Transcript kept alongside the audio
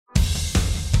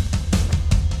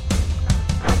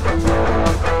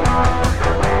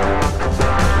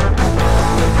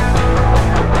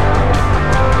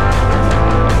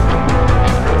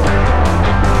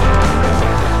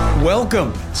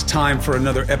Welcome. It's time for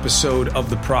another episode of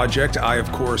The Project. I,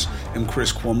 of course, am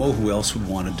Chris Cuomo. Who else would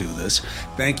want to do this?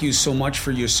 Thank you so much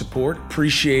for your support.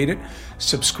 Appreciate it.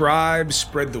 Subscribe,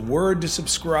 spread the word to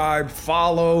subscribe,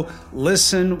 follow,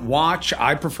 listen, watch.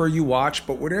 I prefer you watch,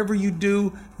 but whatever you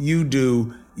do, you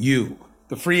do you.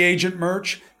 The free agent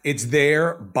merch, it's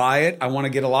there. Buy it. I want to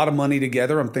get a lot of money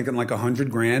together. I'm thinking like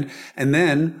 $100,000. And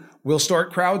then we'll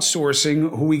start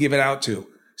crowdsourcing who we give it out to,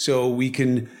 so we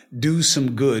can do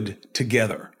some good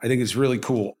together. I think it's really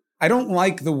cool. I don't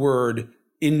like the word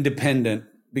independent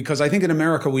because I think in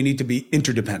America we need to be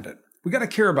interdependent. We got to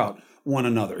care about one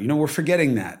another. You know, we're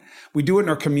forgetting that. We do it in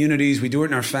our communities. We do it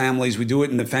in our families. We do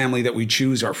it in the family that we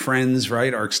choose, our friends,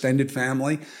 right? Our extended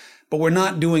family. But we're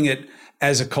not doing it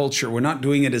as a culture. We're not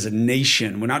doing it as a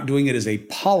nation. We're not doing it as a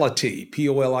polity,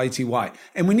 P-O-L-I-T-Y.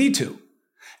 And we need to.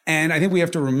 And I think we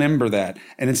have to remember that.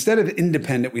 And instead of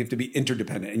independent, we have to be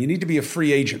interdependent. And you need to be a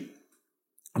free agent.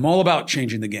 I'm all about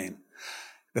changing the game.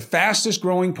 The fastest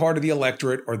growing part of the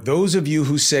electorate are those of you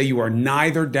who say you are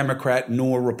neither Democrat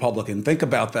nor Republican. Think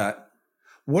about that.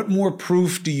 What more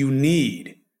proof do you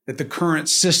need that the current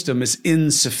system is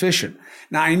insufficient?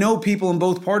 Now, I know people in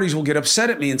both parties will get upset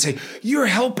at me and say, you're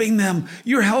helping them.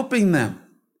 You're helping them.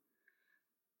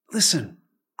 Listen,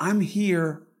 I'm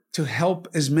here to help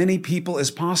as many people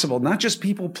as possible, not just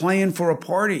people playing for a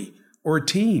party or a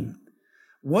team.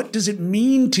 What does it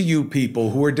mean to you people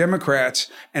who are Democrats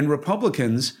and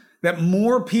Republicans that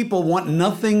more people want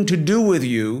nothing to do with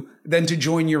you than to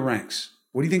join your ranks?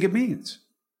 What do you think it means?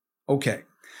 Okay.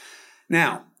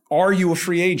 Now, are you a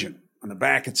free agent? On the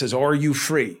back, it says, are you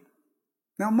free?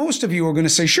 Now, most of you are going to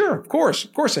say, sure, of course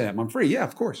I am. I'm free. Yeah,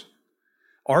 of course.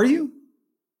 Are you?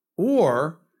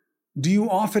 Or do you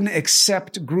often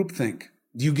accept groupthink?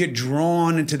 Do you get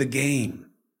drawn into the game?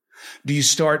 Do you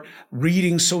start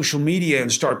reading social media and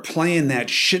start playing that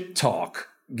shit talk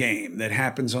game that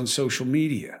happens on social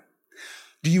media?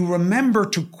 Do you remember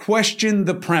to question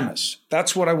the premise?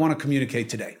 That's what I want to communicate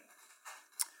today.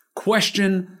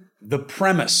 Question the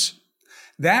premise.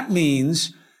 That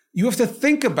means you have to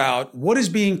think about what is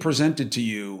being presented to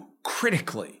you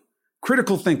critically.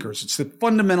 Critical thinkers. It's the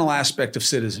fundamental aspect of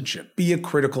citizenship. Be a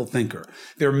critical thinker.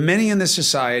 There are many in this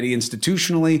society,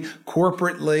 institutionally,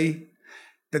 corporately,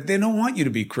 that they don't want you to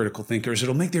be critical thinkers.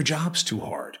 It'll make their jobs too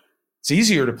hard. It's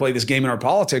easier to play this game in our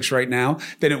politics right now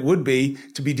than it would be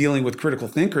to be dealing with critical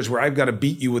thinkers where I've got to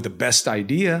beat you with the best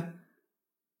idea.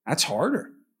 That's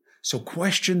harder. So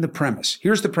question the premise.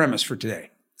 Here's the premise for today.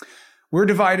 We're a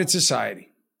divided society.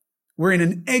 We're in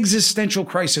an existential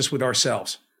crisis with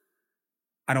ourselves.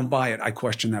 I don't buy it. I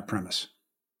question that premise.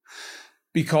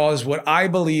 Because what I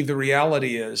believe the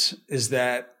reality is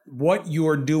that what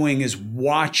you're doing is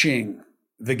watching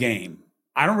the game.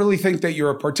 I don't really think that you're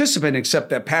a participant,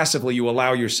 except that passively you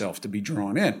allow yourself to be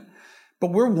drawn in.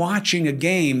 But we're watching a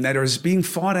game that is being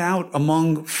fought out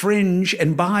among fringe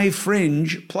and by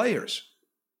fringe players.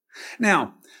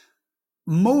 Now,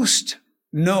 most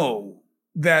know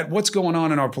that what's going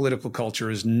on in our political culture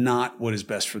is not what is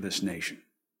best for this nation.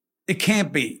 It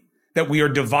can't be that we are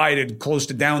divided close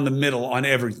to down the middle on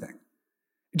everything.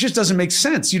 It just doesn't make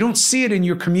sense. You don't see it in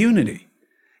your community.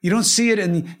 You don't see it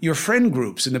in your friend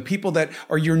groups and the people that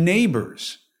are your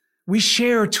neighbors. We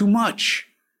share too much.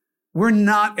 We're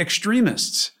not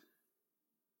extremists.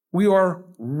 We are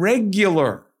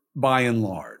regular by and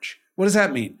large. What does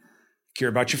that mean? You care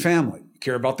about your family. You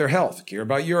care about their health. You care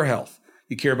about your health.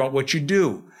 You care about what you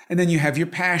do. And then you have your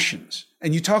passions.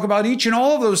 And you talk about each and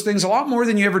all of those things a lot more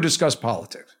than you ever discuss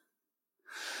politics.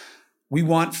 We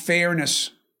want fairness.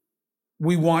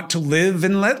 We want to live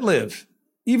and let live,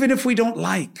 even if we don't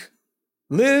like.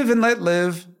 Live and let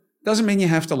live doesn't mean you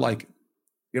have to like it.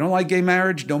 You don't like gay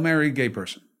marriage, don't marry a gay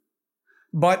person.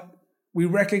 But we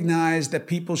recognize that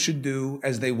people should do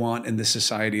as they want in this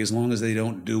society as long as they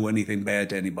don't do anything bad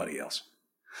to anybody else.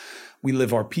 We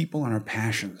live our people and our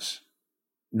passions,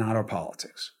 not our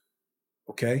politics.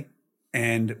 Okay?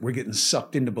 And we're getting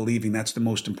sucked into believing that's the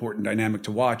most important dynamic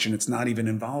to watch, and it's not even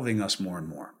involving us more and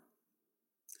more.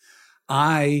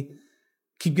 I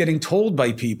keep getting told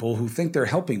by people who think they're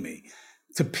helping me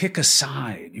to pick a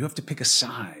side. You have to pick a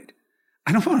side.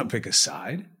 I don't want to pick a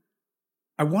side.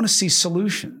 I want to see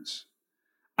solutions.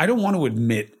 I don't want to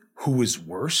admit who is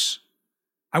worse.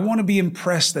 I want to be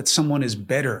impressed that someone is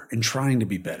better and trying to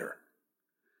be better.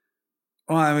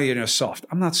 Oh, I mean, soft.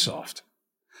 I'm not soft.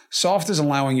 Soft is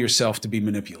allowing yourself to be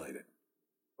manipulated,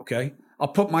 okay? I'll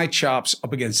put my chops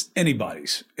up against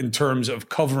anybody's in terms of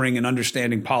covering and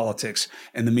understanding politics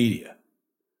and the media.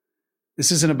 This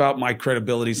isn't about my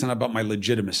credibility. It's not about my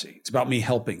legitimacy. It's about me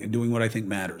helping and doing what I think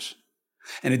matters.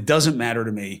 And it doesn't matter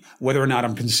to me whether or not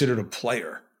I'm considered a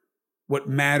player. What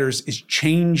matters is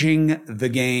changing the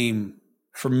game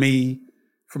for me,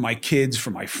 for my kids, for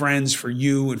my friends, for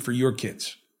you, and for your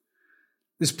kids.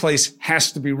 This place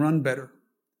has to be run better.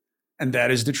 And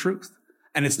that is the truth.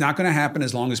 And it's not going to happen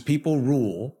as long as people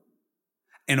rule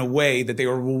in a way that they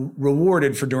are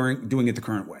rewarded for doing it the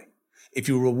current way. If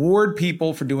you reward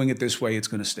people for doing it this way, it's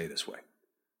going to stay this way.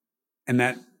 And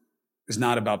that is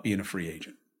not about being a free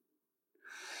agent.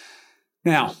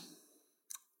 Now,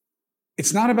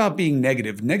 it's not about being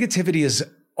negative. Negativity is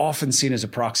often seen as a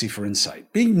proxy for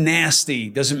insight. Being nasty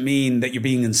doesn't mean that you're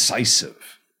being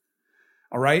incisive.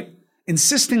 All right?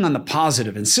 Insisting on the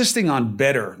positive, insisting on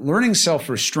better, learning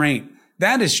self-restraint,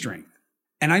 that is strength.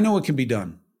 And I know it can be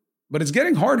done, but it's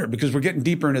getting harder because we're getting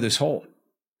deeper into this hole.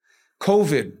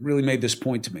 COVID really made this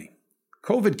point to me.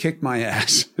 COVID kicked my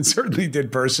ass. It certainly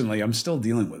did personally. I'm still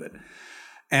dealing with it.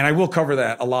 And I will cover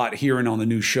that a lot here and on the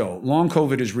new show. Long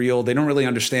COVID is real. They don't really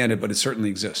understand it, but it certainly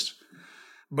exists.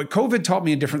 But COVID taught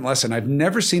me a different lesson. I've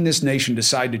never seen this nation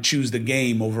decide to choose the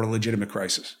game over a legitimate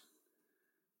crisis.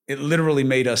 It literally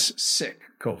made us sick,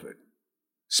 COVID,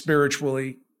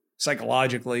 spiritually,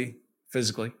 psychologically,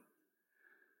 physically.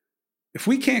 If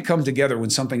we can't come together when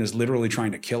something is literally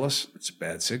trying to kill us, it's a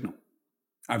bad signal.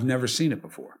 I've never seen it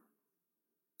before.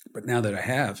 But now that I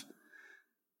have,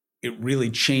 it really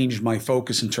changed my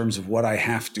focus in terms of what I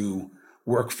have to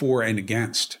work for and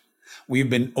against. We've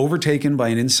been overtaken by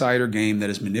an insider game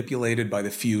that is manipulated by the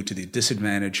few to the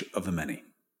disadvantage of the many.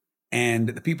 And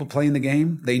the people playing the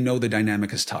game, they know the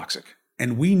dynamic is toxic.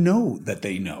 And we know that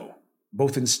they know,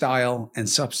 both in style and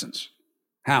substance.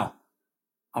 How?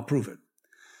 I'll prove it.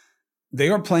 They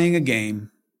are playing a game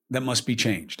that must be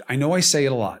changed. I know I say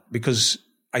it a lot because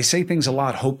I say things a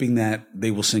lot hoping that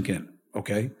they will sink in,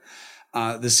 okay?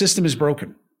 The system is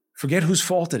broken. Forget whose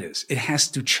fault it is. It has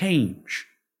to change.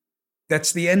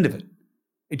 That's the end of it.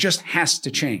 It just has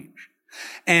to change.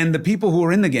 And the people who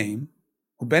are in the game,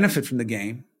 who benefit from the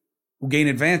game, who gain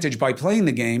advantage by playing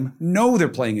the game, know they're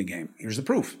playing a game. Here's the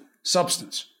proof.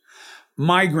 Substance.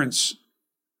 Migrants.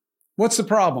 What's the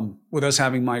problem with us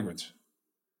having migrants?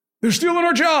 They're stealing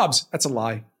our jobs. That's a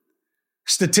lie.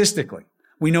 Statistically,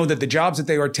 we know that the jobs that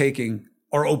they are taking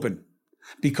are open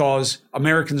because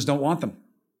Americans don't want them.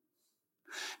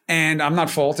 And I'm not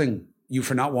faulting you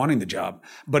for not wanting the job.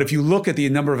 But if you look at the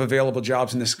number of available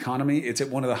jobs in this economy, it's at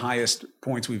one of the highest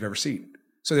points we've ever seen.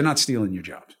 So they're not stealing your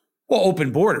jobs. Well,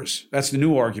 open borders. That's the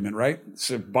new argument, right?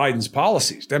 It's Biden's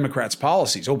policies, Democrats'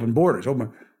 policies, open borders.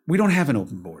 We don't have an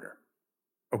open border.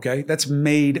 Okay? That's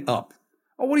made up.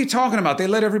 Oh, what are you talking about? They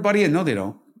let everybody in. No, they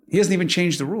don't. He hasn't even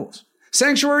changed the rules.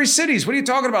 Sanctuary cities. What are you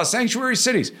talking about? Sanctuary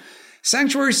cities.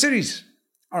 Sanctuary cities.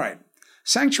 All right.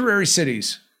 Sanctuary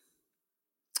cities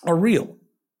are real,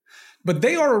 but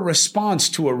they are a response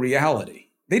to a reality.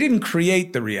 They didn't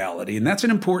create the reality, and that's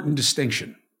an important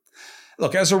distinction.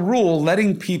 Look, as a rule,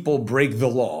 letting people break the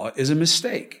law is a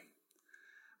mistake.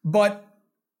 But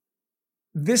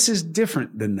this is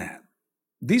different than that.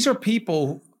 These are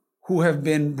people who have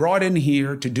been brought in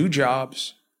here to do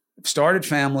jobs, started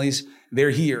families. They're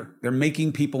here. They're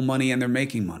making people money, and they're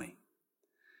making money.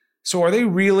 So are they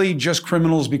really just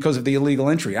criminals because of the illegal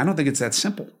entry? I don't think it's that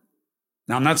simple.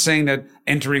 Now, I'm not saying that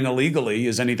entering illegally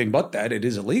is anything but that. It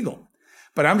is illegal.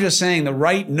 But I'm just saying the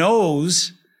right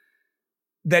knows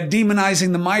that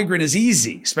demonizing the migrant is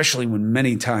easy, especially when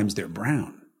many times they're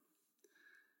brown.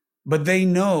 But they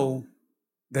know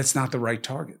that's not the right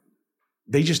target.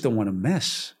 They just don't want to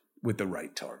mess with the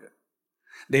right target.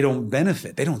 They don't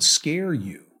benefit. They don't scare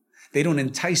you. They don't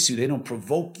entice you. They don't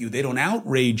provoke you. They don't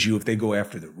outrage you if they go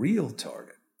after the real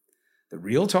target. The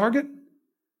real target?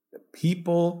 The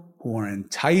people who are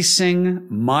enticing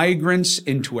migrants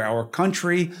into our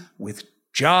country with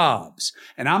jobs.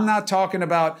 And I'm not talking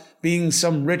about being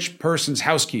some rich person's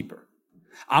housekeeper.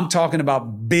 I'm talking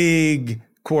about big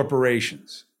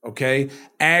corporations, okay?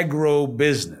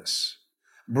 Agro-business,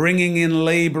 bringing in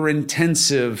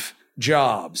labor-intensive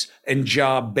jobs and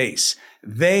job base.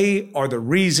 They are the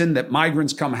reason that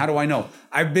migrants come. How do I know?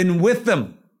 I've been with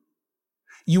them.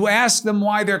 You ask them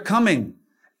why they're coming.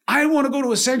 I want to go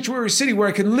to a sanctuary city where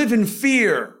I can live in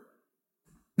fear.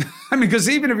 I mean, because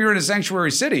even if you're in a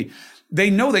sanctuary city, they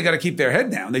know they got to keep their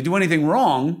head down. They do anything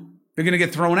wrong, they're going to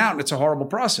get thrown out, and it's a horrible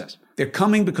process. They're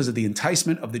coming because of the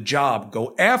enticement of the job.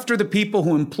 Go after the people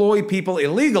who employ people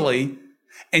illegally,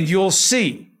 and you'll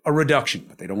see a reduction.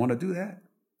 But they don't want to do that.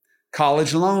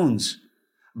 College loans.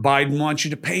 Biden wants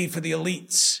you to pay for the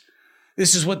elites.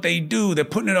 This is what they do. They're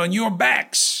putting it on your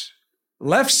backs.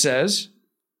 Left says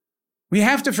we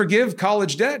have to forgive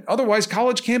college debt. Otherwise,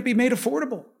 college can't be made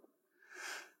affordable.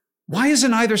 Why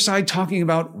isn't either side talking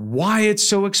about why it's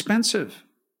so expensive?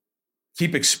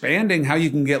 Keep expanding how you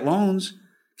can get loans.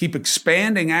 Keep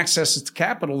expanding access to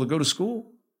capital to go to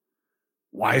school.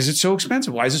 Why is it so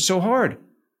expensive? Why is it so hard?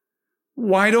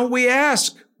 Why don't we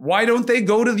ask? Why don't they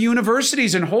go to the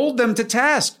universities and hold them to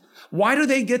task? Why do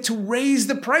they get to raise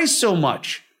the price so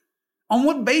much? On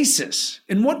what basis?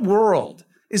 In what world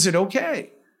is it okay?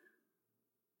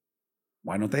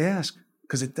 Why don't they ask?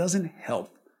 Because it doesn't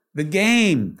help the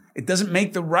game. It doesn't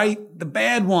make the right the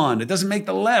bad one. It doesn't make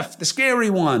the left the scary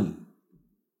one.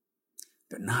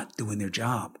 They're not doing their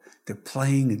job. They're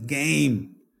playing a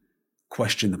game.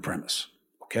 Question the premise,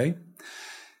 okay?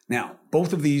 Now,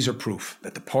 both of these are proof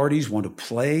that the parties want to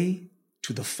play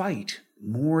to the fight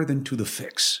more than to the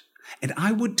fix. And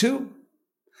I would too.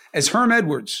 As Herm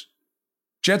Edwards,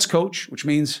 Jets coach, which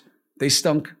means they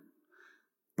stunk,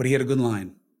 but he had a good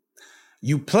line.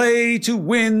 You play to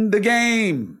win the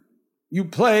game. You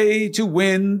play to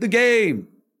win the game.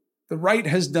 The right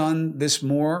has done this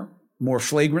more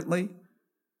flagrantly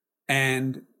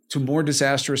and to more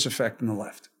disastrous effect than the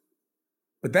left.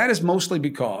 But that is mostly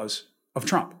because of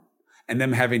Trump and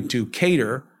them having to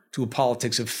cater to a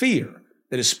politics of fear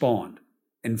that is spawned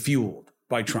and fueled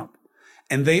by Trump.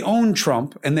 And they own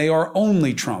Trump, and they are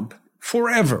only Trump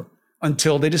forever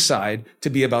until they decide to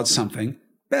be about something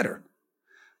better.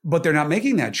 But they're not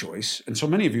making that choice. And so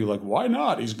many of you are like, why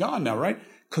not? He's gone now, right?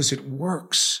 Because it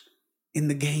works in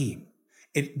the game.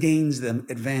 It gains them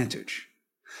advantage.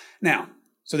 Now,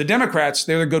 so the Democrats,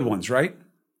 they're the good ones, right?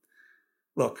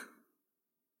 Look,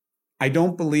 I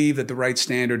don't believe that the right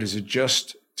standard is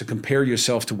just to compare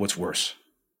yourself to what's worse.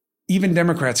 Even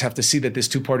Democrats have to see that this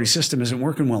two-party system isn't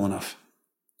working well enough.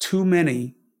 Too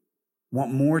many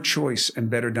want more choice and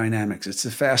better dynamics. It's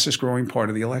the fastest growing part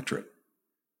of the electorate.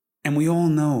 And we all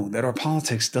know that our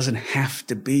politics doesn't have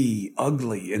to be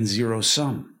ugly and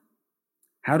zero-sum.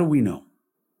 How do we know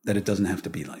that it doesn't have to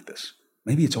be like this?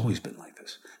 Maybe it's always been like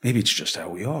this. Maybe it's just how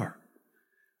we are.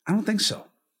 I don't think so.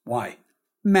 Why?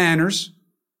 Manners.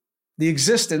 The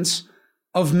existence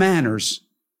of manners.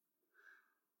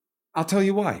 I'll tell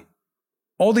you why.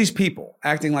 All these people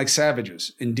acting like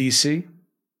savages in D.C.,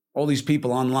 all these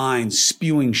people online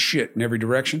spewing shit in every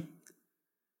direction,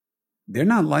 they're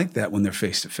not like that when they're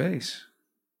face to face,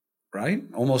 right?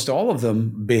 Almost all of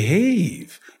them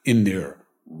behave in their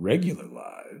regular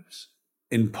lives.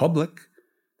 In public,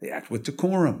 they act with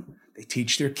decorum. They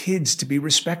teach their kids to be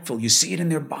respectful. You see it in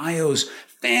their bios.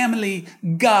 Family,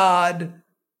 God.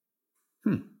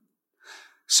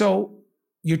 So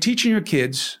you're teaching your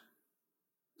kids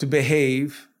to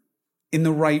behave in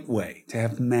the right way, to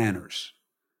have manners.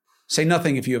 Say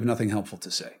nothing if you have nothing helpful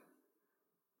to say.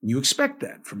 You expect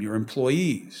that from your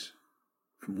employees,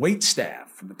 from wait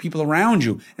staff, from the people around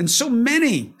you. And so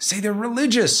many say they're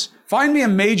religious. Find me a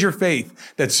major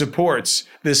faith that supports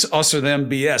this us or them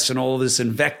BS and all this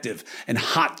invective and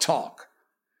hot talk.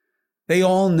 They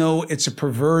all know it's a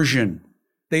perversion.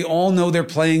 They all know they're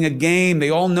playing a game. They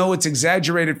all know it's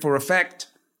exaggerated for effect.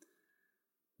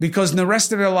 Because in the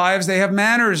rest of their lives, they have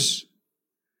manners.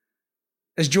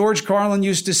 As George Carlin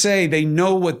used to say, they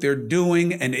know what they're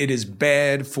doing and it is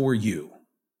bad for you.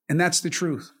 And that's the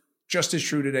truth. Just as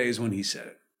true today as when he said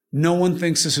it. No one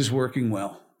thinks this is working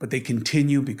well, but they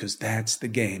continue because that's the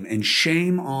game. And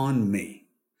shame on me,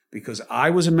 because I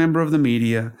was a member of the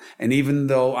media, and even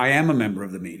though I am a member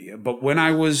of the media, but when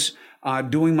I was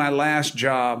doing my last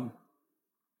job,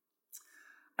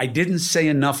 I didn't say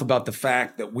enough about the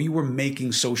fact that we were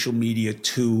making social media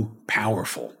too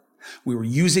powerful. We were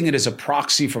using it as a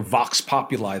proxy for Vox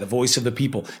Populi, the voice of the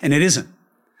people, and it isn't.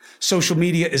 Social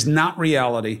media is not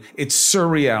reality. It's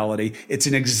surreality. It's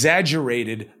an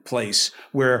exaggerated place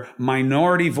where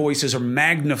minority voices are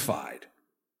magnified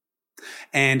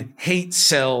and hate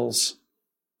sells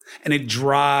and it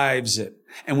drives it.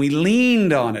 And we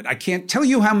leaned on it. I can't tell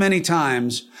you how many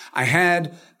times I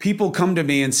had people come to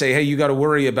me and say, hey, you got to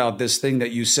worry about this thing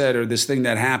that you said or this thing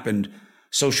that happened.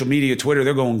 Social media, Twitter,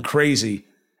 they're going crazy.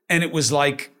 And it was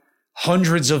like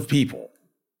hundreds of people,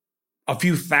 a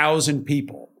few thousand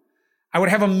people. I would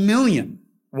have 1 million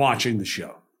watching the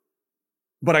show.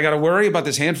 But I got to worry about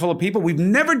this handful of people. We've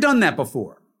never done that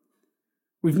before.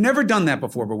 We've never done that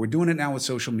before, but we're doing it now with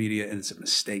social media, and it's a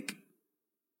mistake.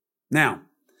 Now,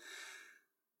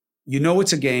 you know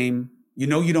it's a game. You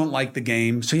know you don't like the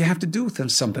game, so you have to do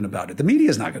something about it. The media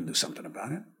is not going to do something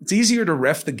about it. It's easier to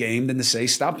ref the game than to say,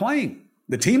 stop playing.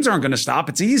 The teams aren't going to stop.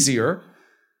 It's easier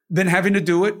than having to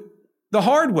do it the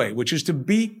hard way, which is to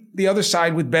beat the other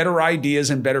side with better ideas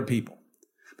and better people.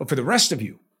 But for the rest of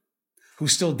you who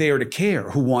still dare to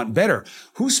care, who want better,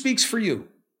 who speaks for you?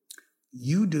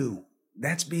 You do.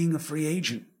 That's being a free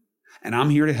agent. And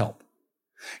I'm here to help.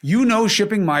 You know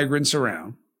shipping migrants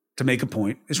around to make a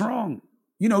point is wrong.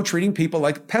 Treating people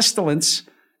like pestilence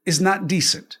is not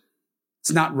decent.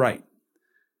 It's not right.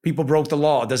 People broke the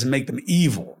law. It doesn't make them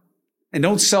evil. And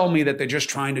don't sell me that they're just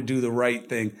trying to do the right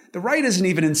thing. The right isn't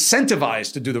even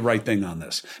incentivized to do the right thing on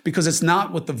this because it's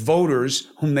not what the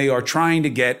voters whom they are trying to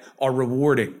get are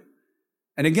rewarding.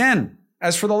 And again,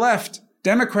 as for the left,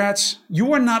 Democrats,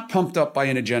 you are not pumped up by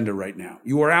an agenda right now.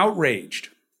 You are outraged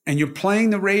and you're playing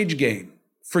the rage game.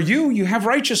 For you, you have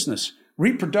righteousness.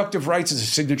 Reproductive rights is a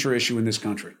signature issue in this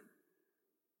country.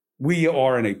 We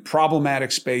are in a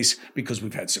problematic space because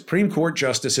we've had Supreme Court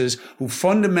justices who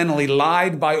fundamentally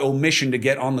lied by omission to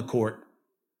get on the court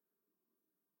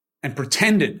and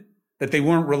pretended that they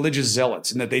weren't religious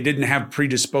zealots and that they didn't have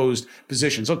predisposed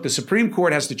positions. Look, the Supreme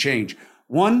Court has to change.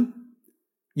 1,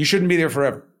 you shouldn't be there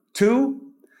forever. 2,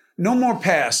 no more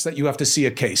pass that you have to see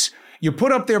a case. You're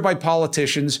put up there by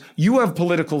politicians. You have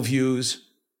political views.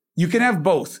 You can have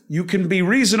both. You can be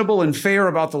reasonable and fair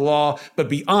about the law, but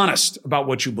be honest about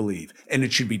what you believe, and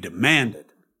it should be demanded.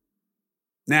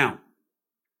 Now,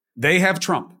 they have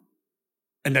Trump,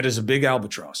 and that is a big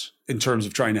albatross in terms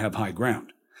of trying to have high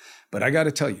ground. But I got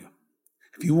to tell you,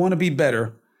 if you want to be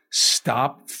better,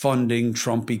 stop funding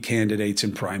Trumpy candidates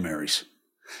in primaries.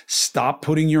 Stop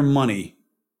putting your money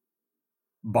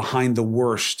behind the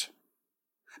worst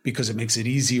because it makes it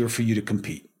easier for you to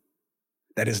compete.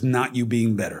 That is not you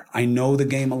being better. I know the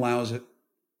game allows it.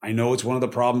 I know it's one of the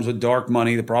problems with dark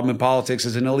money. The problem in politics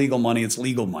isn't illegal money, it's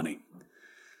legal money.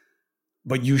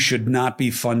 But you should not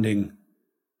be funding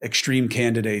extreme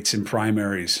candidates in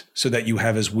primaries so that you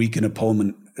have as weak an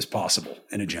opponent as possible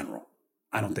in a general.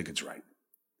 I don't think it's right.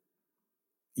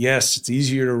 Yes, it's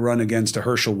easier to run against a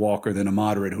Herschel Walker than a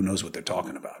moderate who knows what they're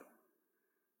talking about.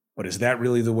 But is that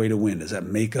really the way to win? Does that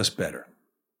make us better?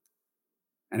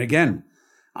 And again,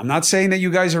 I'm not saying that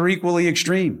you guys are equally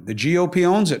extreme. The GOP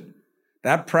owns it.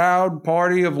 That proud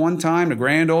party of one time, the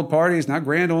grand old party, is not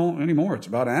grand old anymore. It's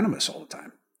about animus all the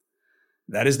time.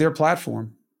 That is their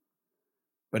platform.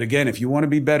 But again, if you want to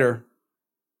be better,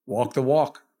 walk the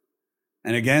walk.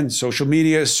 And again, social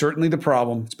media is certainly the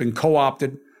problem. It's been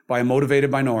co-opted by a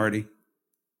motivated minority.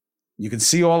 You can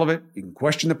see all of it. You can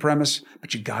question the premise,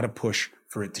 but you got to push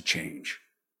for it to change.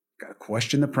 You got to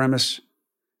question the premise.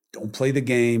 Don't play the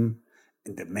game.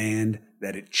 And demand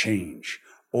that it change.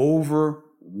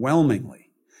 Overwhelmingly,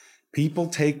 people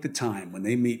take the time when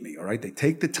they meet me, all right? They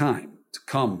take the time to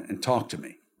come and talk to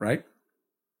me, right?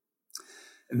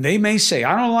 And they may say,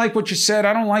 I don't like what you said.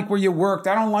 I don't like where you worked.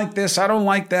 I don't like this. I don't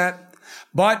like that.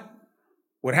 But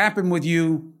what happened with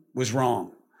you was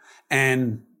wrong.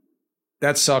 And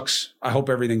that sucks. I hope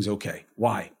everything's okay.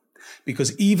 Why?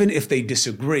 Because even if they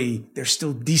disagree, they're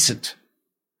still decent.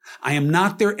 I am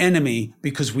not their enemy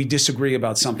because we disagree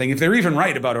about something. If they're even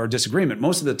right about our disagreement,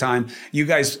 most of the time, you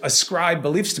guys ascribe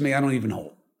beliefs to me I don't even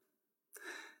hold.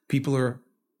 People are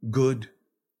good.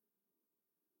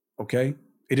 Okay?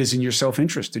 It is in your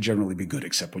self-interest to generally be good,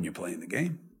 except when you're playing the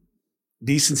game.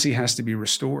 Decency has to be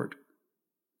restored.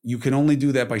 You can only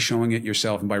do that by showing it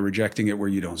yourself and by rejecting it where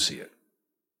you don't see it.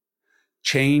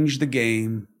 Change the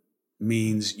game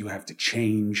means you have to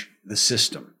change the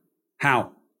system.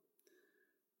 How?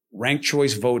 Ranked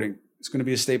choice voting. It's going to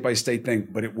be a state-by-state thing,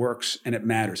 but it works and it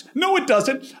matters. No, it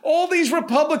doesn't. All these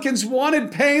Republicans wanted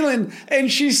Palin,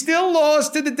 and she still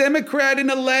lost to the Democrat in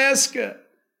Alaska.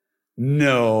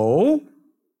 No.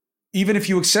 Even if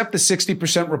you accept the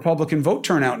 60% Republican vote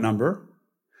turnout number,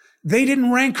 they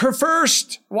didn't rank her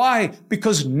first. Why?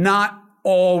 Because not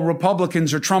all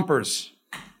Republicans are Trumpers.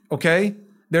 Okay?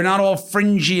 They're not all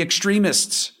fringy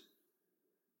extremists.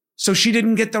 So she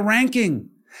didn't get the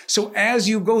ranking. So as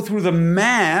you go through the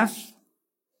math,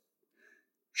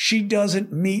 she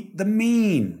doesn't meet the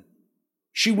mean.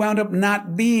 She wound up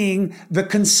not being the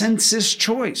consensus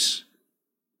choice.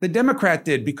 The Democrat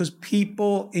did because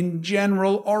people in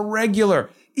general are regular,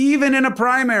 even in a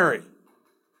primary.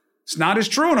 It's not as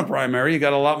true in a primary. You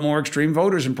got a lot more extreme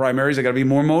voters in primaries. They got to be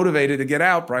more motivated to get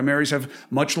out. Primaries have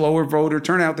much lower voter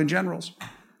turnout than generals.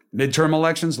 Midterm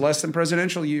elections, less than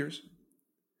presidential years.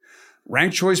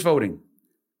 Ranked choice voting.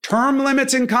 Term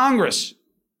limits in Congress.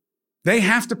 They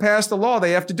have to pass the law.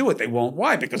 They have to do it. They won't.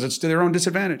 Why? Because it's to their own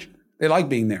disadvantage. They like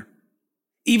being there.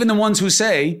 Even the ones who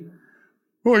say,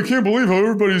 oh, I can't believe how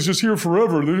everybody's just here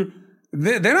forever.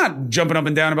 They're not jumping up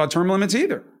and down about term limits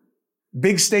either.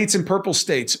 Big states and purple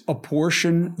states,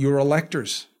 apportion your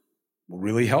electors. Will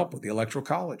really help with the Electoral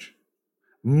College.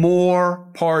 More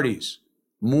parties,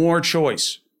 more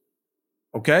choice.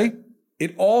 Okay?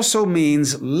 It also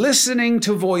means listening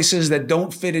to voices that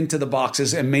don't fit into the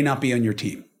boxes and may not be on your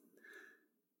team.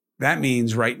 That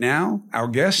means right now, our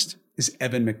guest is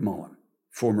Evan McMullin,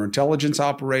 former intelligence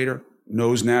operator,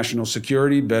 knows national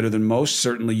security better than most,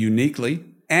 certainly uniquely.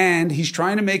 And he's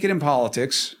trying to make it in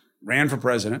politics, ran for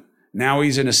president. Now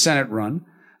he's in a Senate run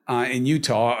in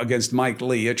Utah against Mike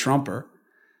Lee, a Trumper,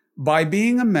 by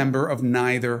being a member of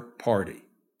neither party.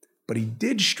 But he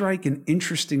did strike an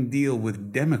interesting deal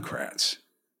with Democrats.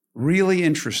 Really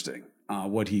interesting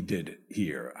what he did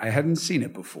here. I hadn't seen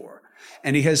it before.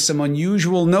 And he has some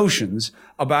unusual notions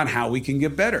about how we can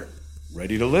get better.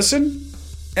 Ready to listen?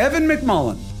 Evan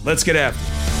McMullin. Let's get after it.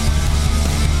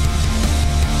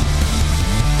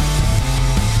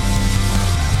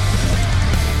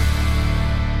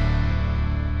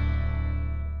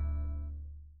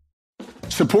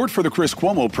 Support for the Chris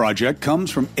Cuomo Project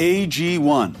comes from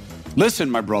AG1. Listen,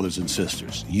 my brothers and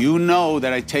sisters, you know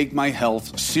that I take my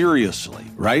health seriously,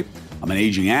 right? I'm an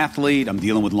aging athlete. I'm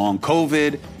dealing with long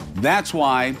COVID. That's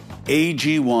why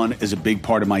AG1 is a big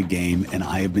part of my game, and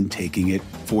I have been taking it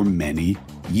for many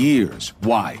years.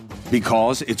 Why?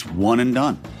 Because it's one and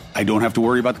done. I don't have to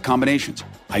worry about the combinations.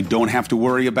 I don't have to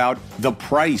worry about the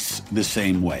price the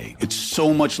same way. It's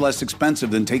so much less expensive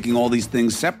than taking all these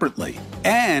things separately.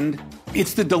 And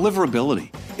it's the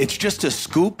deliverability. It's just a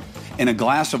scoop in a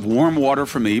glass of warm water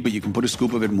for me, but you can put a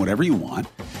scoop of it in whatever you want.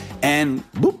 And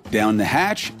boop, down the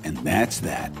hatch, and that's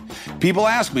that. People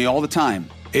ask me all the time,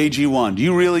 AG1, do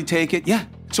you really take it? Yeah,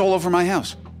 it's all over my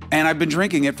house. And I've been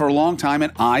drinking it for a long time,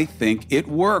 and I think it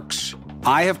works.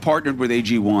 I have partnered with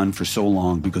AG1 for so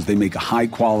long because they make a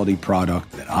high-quality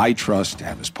product that I trust to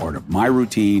have as part of my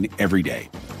routine every day.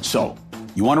 So,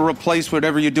 you want to replace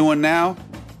whatever you're doing now?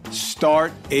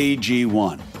 Start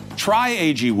AG1. Try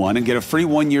AG1 and get a free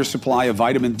 1-year supply of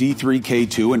vitamin D3,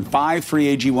 K2, and 5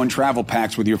 free AG1 travel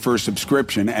packs with your first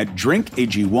subscription at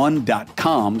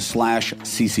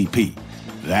drinkag1.com/CCP.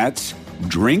 That's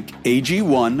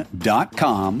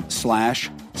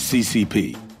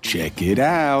drinkag1.com/CCP. Check it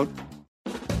out.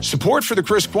 Support for the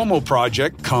Chris Cuomo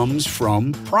Project comes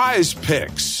from Prize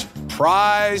Picks.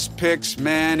 Prize Picks,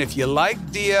 man, if you like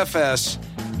DFS,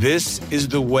 this is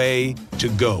the way to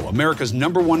go. America's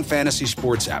 #1 fantasy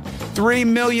sports app. 3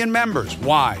 million members.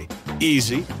 Why?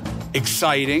 Easy,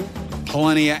 exciting,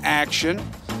 plenty of action.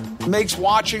 Makes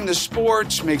watching the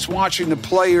sports, makes watching the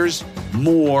players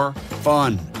more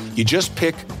fun. You just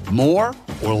pick more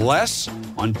or less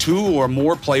on 2 or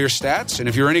more player stats, and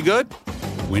if you're any good,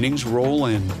 winnings roll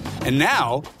in. And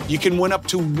now you can win up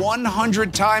to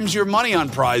 100 times your money on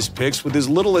Prize Picks with as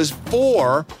little as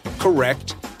 4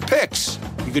 correct picks.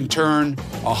 You can turn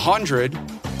 100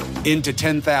 into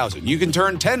 10,000. You can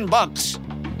turn $10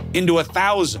 into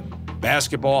 1,000.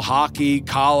 Basketball, hockey,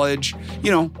 college,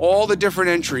 all the different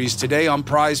entries today on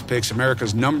Prize Picks,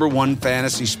 America's #1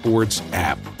 fantasy sports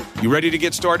app. You ready to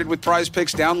get started with Prize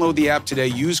Picks? Download the app today.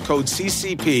 Use code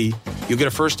CCP. You'll get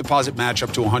a first deposit match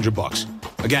up to $100.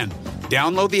 Again,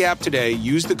 download the app today.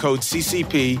 Use the code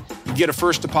CCP. You get a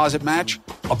first deposit match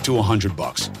up to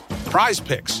 $100. Prize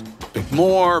Picks. Pick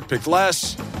more, pick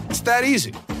less. It's that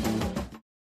easy.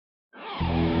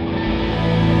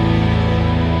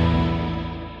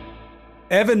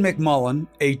 Evan McMullin,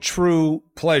 a true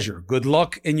pleasure. Good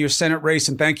luck in your Senate race,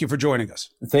 and thank you for joining us.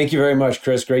 Thank you very much,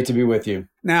 Chris. Great to be with you.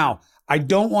 Now, I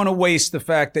don't want to waste the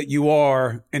fact that you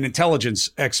are an intelligence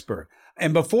expert.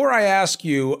 And before I ask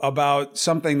you about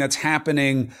something that's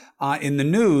happening in the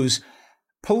news,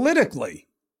 politically,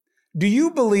 do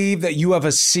you believe that you have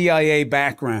a CIA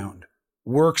background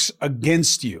works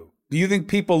against you? Do you think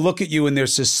people look at you and they're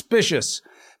suspicious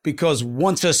because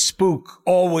once a spook,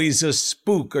 always a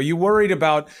spook? Are you worried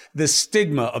about the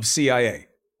stigma of CIA?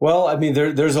 Well, I mean,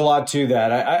 there's a lot to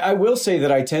that. I will say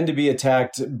that I tend to be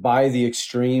attacked by the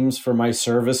extremes for my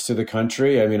service to the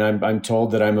country. I mean, I'm told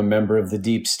that I'm a member of the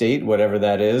deep state, whatever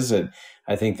that is. And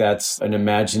I think that's an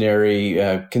imaginary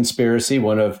conspiracy,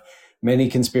 one of many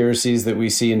conspiracies that we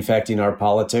see infecting our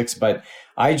politics. But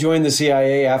I joined the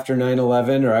CIA after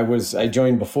 9/11, or I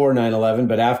joined before 9/11,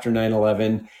 but after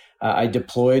 9/11, I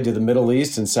deployed to the Middle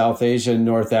East and South Asia and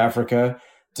North Africa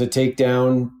to take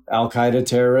down al-Qaeda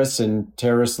terrorists and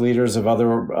terrorist leaders of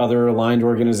other aligned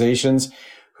organizations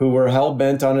who were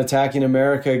hell-bent on attacking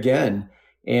America again.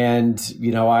 And,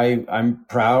 I'm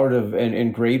proud of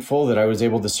and grateful that I was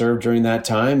able to serve during that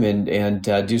time and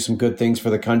do some good things for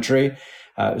the country.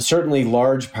 Certainly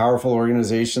large, powerful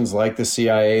organizations like the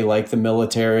CIA, like the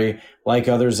military, like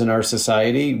others in our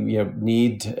society,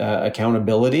 need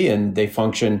accountability, and they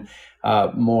function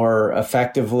more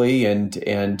effectively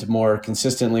and more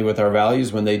consistently with our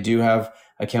values when they do have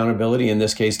accountability, in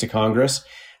this case to Congress.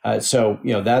 So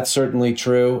that's certainly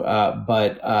true.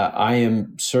 But I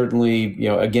am certainly,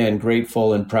 again,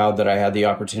 grateful and proud that I had the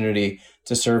opportunity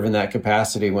to serve in that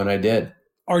capacity when I did.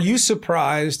 Are you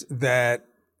surprised that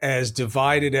as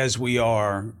divided as we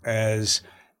are, as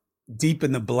deep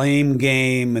in the blame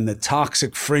game and the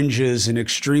toxic fringes and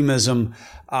extremism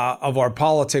of our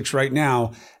politics right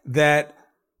now, that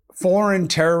foreign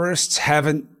terrorists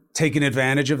haven't taken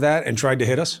advantage of that and tried to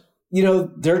hit us?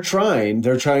 They're trying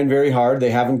very hard.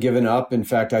 They haven't given up. In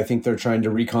fact, I think they're trying to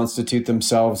reconstitute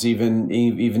themselves even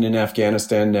in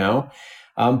Afghanistan now.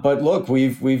 But look,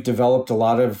 we've developed a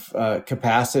lot of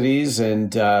capacities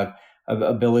and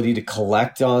ability to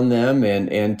collect on them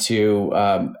and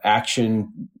to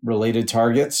action related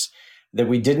targets that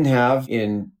we didn't have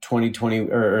in 2020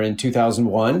 or in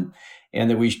 2001, and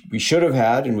that we should have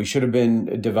had, and we should have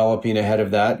been developing ahead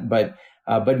of that.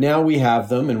 But now we have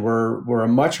them, and we're a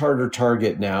much harder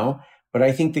target now. But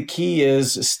I think the key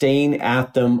is staying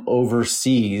at them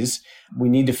overseas. We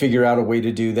need to figure out a way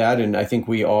to do that. And I think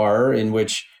we are, in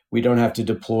which we don't have to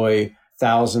deploy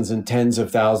thousands and tens of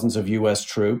thousands of U.S.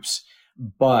 troops,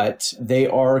 but they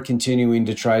are continuing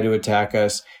to try to attack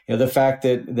us. The fact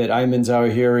that Ayman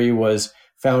Zawahiri was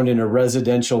found in a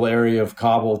residential area of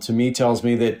Kabul, to me, tells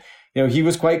me that he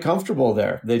was quite comfortable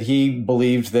there, that he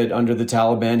believed that under the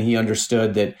Taliban, he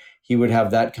understood that he would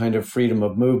have that kind of freedom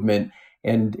of movement.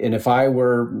 And if I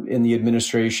were in the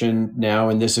administration now,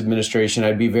 in this administration,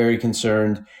 I'd be very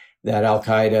concerned that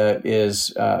Al-Qaeda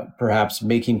is perhaps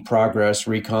making progress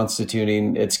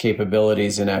reconstituting its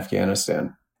capabilities in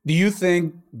Afghanistan. Do you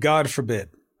think, God forbid,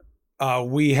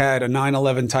 we had a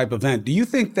 9/11 type event? Do you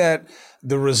think that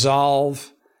the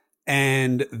resolve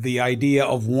and the idea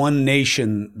of one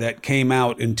nation that came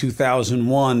out in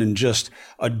 2001 and just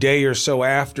a day or so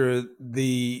after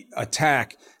the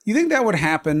attack, you think that would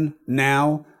happen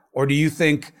now? Or do you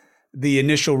think the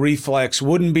initial reflex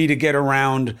wouldn't be to get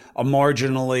around a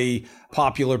marginally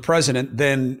popular president,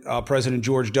 then President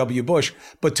George W. Bush,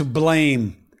 but to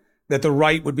blame, that the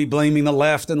right would be blaming the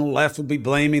left and the left would be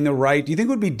blaming the right? Do you think it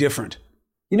would be different?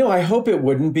 I hope it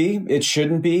wouldn't be. It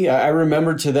shouldn't be. I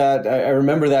remember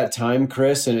that time,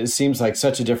 Chris, and it seems like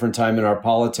such a different time in our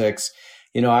politics.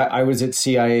 I was at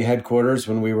CIA headquarters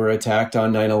when we were attacked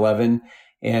on 9/11,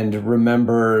 and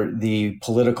remember the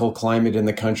political climate in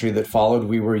the country that followed.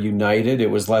 We were united.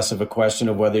 It was less of a question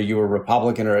of whether you were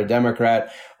Republican or a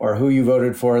Democrat or who you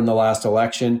voted for in the last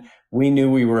election. We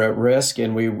knew we were at risk,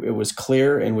 and it was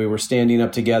clear, and we were standing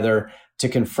up together to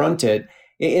confront it.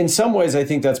 In some ways, I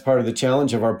think that's part of the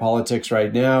challenge of our politics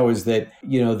right now, is that,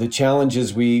 the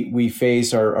challenges we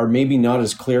face are maybe not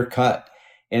as clear cut.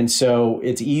 And so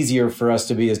it's easier for us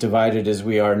to be as divided as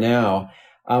we are now.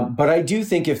 But I do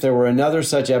think if there were another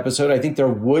such episode, I think there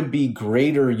would be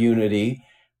greater unity.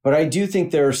 But I do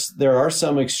think there are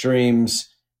some extremes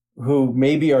who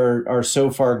maybe are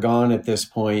so far gone at this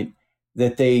point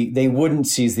that they wouldn't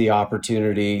seize the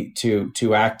opportunity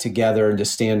to act together and to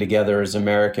stand together as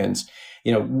Americans.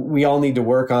 We all need to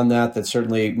work on that. That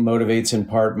certainly motivates in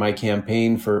part my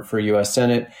campaign for U.S.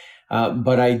 Senate.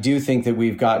 But I do think that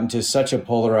we've gotten to such a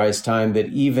polarized time that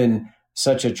even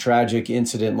such a tragic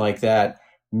incident like that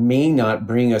may not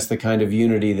bring us the kind of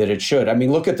unity that it should. I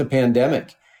mean, look at the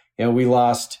pandemic. We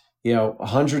lost,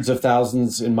 hundreds of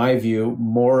thousands, in my view,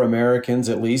 more Americans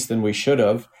at least than we should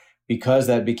have, because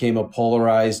that became a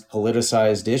polarized,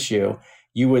 politicized issue.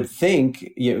 You would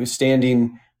think,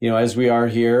 standing as we are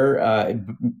here,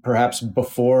 perhaps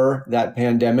before that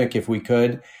pandemic, if we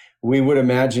could, we would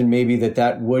imagine maybe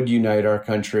that would unite our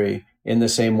country in the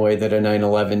same way that a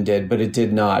 9/11 did, but it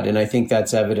did not. And I think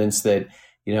that's evidence that,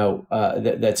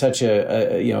 that such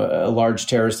a large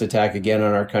terrorist attack again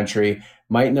on our country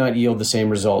might not yield the same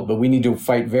result. But we need to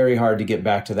fight very hard to get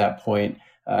back to that point.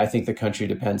 I think the country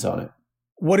depends on it.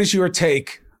 What is your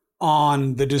take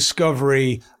on the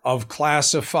discovery of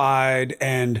classified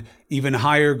and even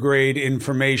higher grade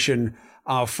information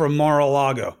from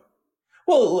Mar-a-Lago?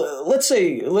 Well,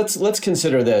 let's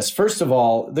consider this. First of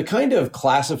all, the kind of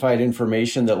classified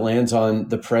information that lands on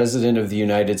the President of the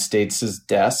United States'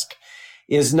 desk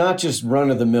is not just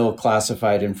run-of-the-mill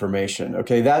classified information.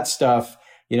 Okay, that stuff,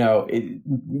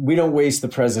 we don't waste the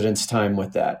president's time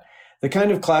with that. The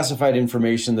kind of classified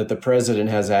information that the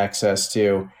president has access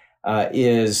to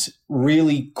is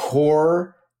really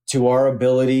core to our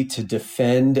ability to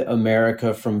defend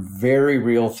America from very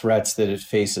real threats that it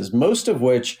faces, most of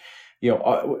which,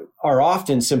 are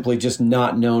often simply just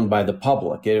not known by the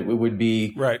public. It would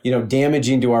be, right,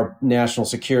 damaging to our national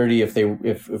security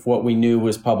if what we knew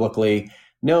was publicly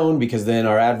known, because then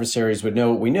our adversaries would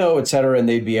know what we know, et cetera, and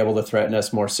they'd be able to threaten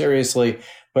us more seriously.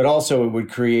 But also it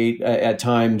would create at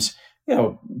times,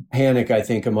 panic, I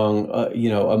think, among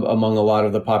among a lot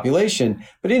of the population.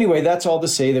 But anyway, that's all to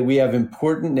say that we have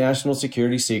important national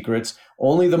security secrets.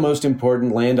 Only the most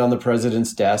important land on the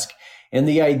president's desk. And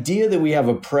the idea that we have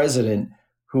a president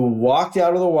who walked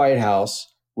out of the White House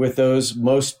with those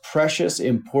most precious,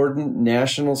 important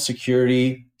national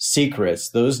security secrets,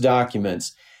 those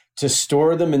documents, to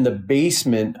store them in the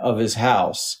basement of his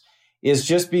house is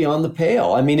just beyond the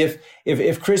pale. I mean,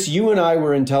 if Chris, you and I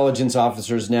were intelligence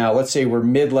officers now, let's say we're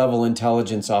mid-level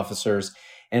intelligence officers,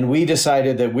 and we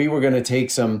decided that we were going to take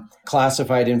some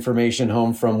classified information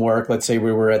home from work. Let's say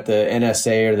we were at the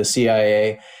NSA or the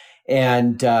CIA,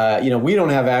 and we don't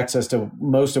have access to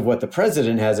most of what the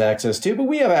president has access to, but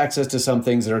we have access to some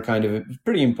things that are kind of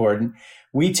pretty important.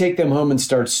 We take them home and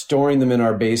start storing them in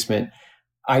our basement.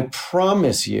 I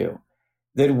promise you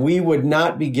that we would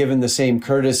not be given the same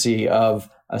courtesy of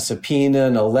a subpoena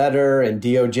and a letter and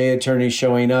DOJ attorneys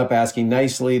showing up asking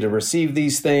nicely to receive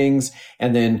these things,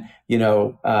 and then,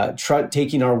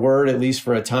 taking our word, at least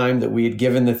for a time, that we had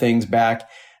given the things back.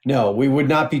 No, we would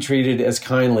not be treated as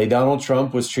kindly. Donald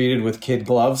Trump was treated with kid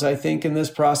gloves, I think, in this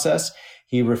process.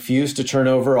 He refused to turn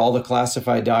over all the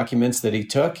classified documents that he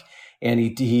took. And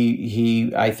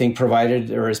he I think,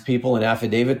 provided, or his people, an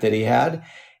affidavit that he had.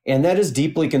 And that is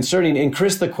deeply concerning. And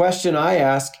Chris, the question I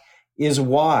ask is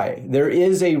why? There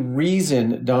is a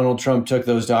reason Donald Trump took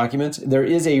those documents. There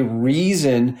is a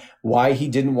reason why he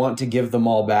didn't want to give them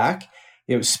all back.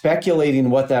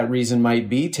 Speculating what that reason might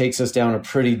be takes us down a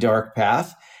pretty dark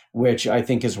path, which I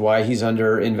think is why he's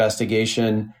under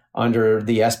investigation under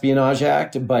the Espionage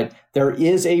Act. But there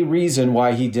is a reason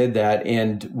why he did that,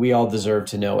 and we all deserve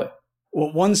to know it.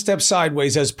 Well, one step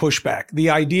sideways as pushback. The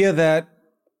idea that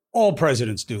all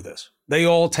presidents do this. They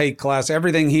all take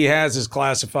everything he has is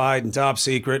classified and top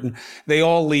secret, and they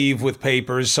all leave with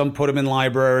papers. Some put them in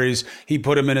libraries. He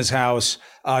put them in his house.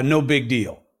 No big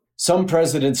deal. Some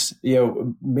presidents,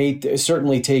 may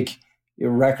certainly take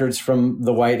records from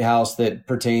the White House that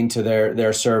pertain to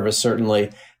their service.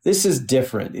 Certainly, this is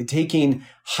different. Taking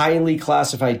highly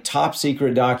classified, top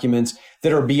secret documents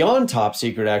that are beyond top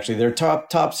secret. Actually, they're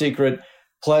top secret,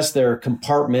 plus their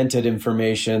compartmented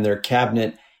information, their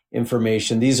cabinet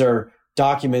information. These are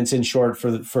documents, in short,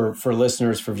 for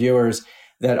listeners, for viewers,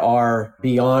 that are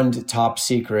beyond top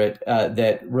secret,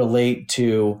 that relate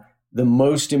to the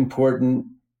most important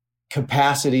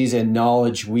capacities and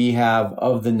knowledge we have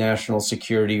of the national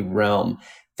security realm.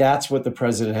 That's what the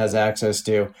president has access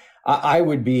to. I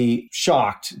would be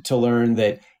shocked to learn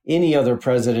that any other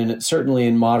president, certainly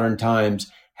in modern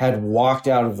times, had walked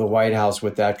out of the White House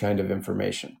with that kind of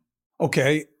information.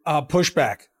 Okay,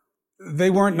 pushback.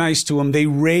 They weren't nice to him. They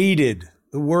raided.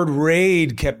 The word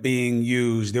raid kept being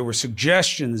used. There were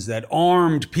suggestions that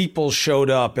armed people showed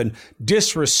up and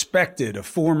disrespected a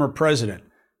former president.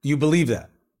 Do you believe that?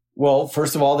 Well,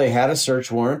 first of all, they had a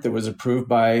search warrant that was approved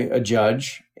by a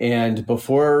judge. And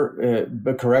before,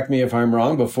 but correct me if I'm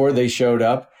wrong, before they showed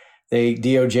up,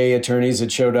 DOJ attorneys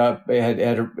had showed up,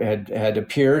 had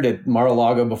appeared at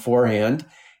Mar-a-Lago beforehand.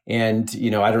 And,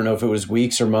 I don't know if it was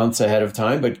weeks or months ahead of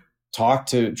time, but talked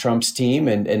to Trump's team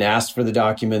and asked for the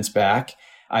documents back.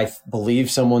 I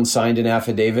believe someone signed an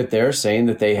affidavit there saying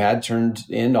that they had turned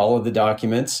in all of the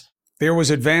documents. There was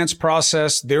advanced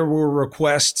process. There were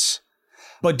requests.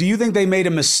 But do you think they made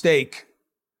a mistake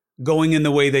going in the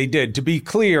way they did? To be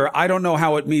clear, I don't know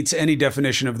how it meets any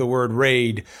definition of the word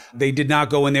raid. They did not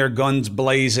go in there guns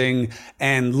blazing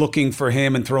and looking for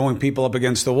him and throwing people up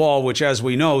against the wall, which, as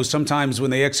we know, sometimes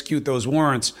when they execute those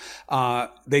warrants,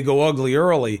 they go ugly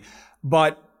early.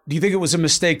 But do you think it was a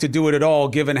mistake to do it at all,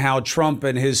 given how Trump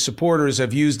and his supporters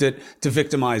have used it to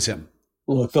victimize him?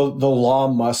 Look, the law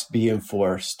must be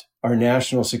enforced. Our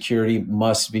national security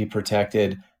must be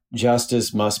protected.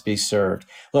 Justice must be served.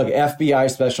 Look, FBI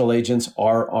special agents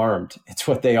are armed. It's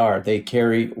what they are. They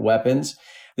carry weapons.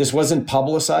 This wasn't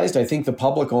publicized. I think the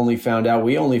public we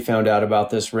only found out about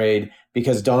this raid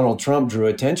because Donald Trump drew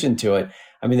attention to it.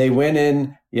 I mean, they went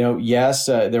in, yes,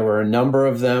 there were a number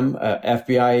of them.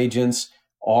 FBI agents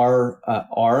are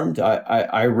armed.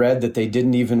 I read that they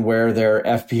didn't even wear their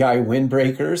FBI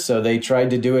windbreakers. So they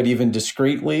tried to do it even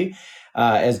discreetly.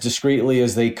 As discreetly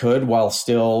as they could, while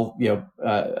still,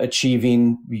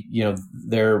 achieving,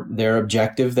 their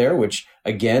objective there, which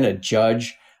again, a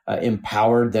judge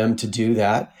empowered them to do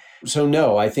that. So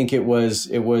no, I think it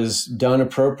was done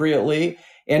appropriately.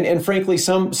 And frankly,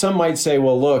 some might say,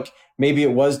 well, look, maybe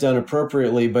it was done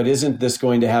appropriately, but isn't this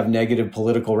going to have negative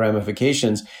political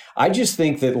ramifications? I just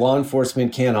think that law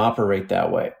enforcement can't operate that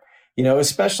way,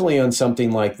 especially on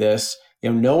something like this.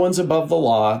 No one's above the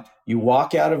law. You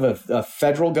walk out of a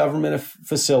federal government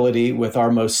facility with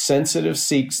our most sensitive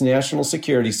national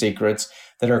security secrets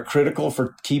that are critical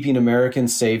for keeping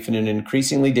Americans safe in an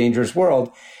increasingly dangerous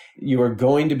world. You are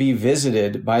going to be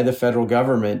visited by the federal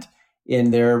government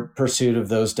in their pursuit of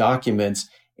those documents.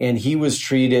 And he was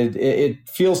treated, it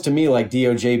feels to me like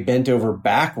DOJ bent over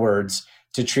backwards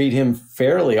to treat him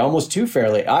fairly, almost too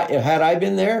fairly. Had I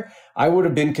been there, I would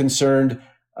have been concerned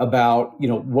about,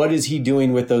 what is he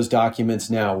doing with those documents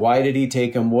now? Why did he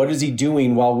take them? What is he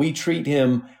doing while we treat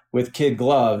him with kid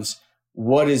gloves?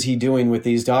 What is he doing with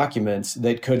these documents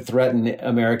that could threaten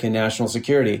American national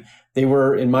security? They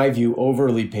were, in my view,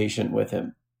 overly patient with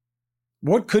him.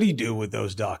 What could he do with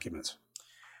those documents?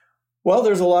 Well,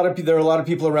 there are a lot of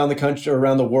people around the country,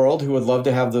 around the world, who would love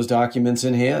to have those documents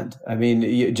in hand. I mean,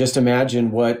 you just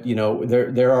imagine what,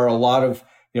 there are a lot of,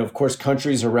 of course,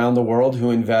 countries around the world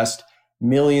who invest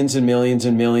millions and millions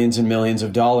and millions and millions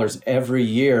of dollars every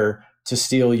year to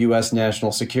steal U.S.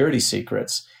 national security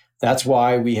secrets. That's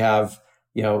why we have,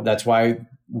 that's why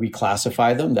we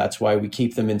classify them. That's why we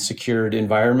keep them in secured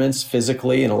environments,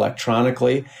 physically and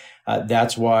electronically.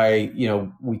 That's why,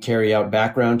 we carry out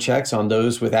background checks on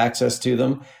those with access to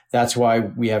them. That's why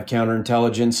we have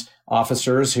counterintelligence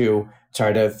officers who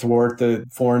try to thwart the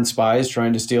foreign spies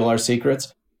trying to steal our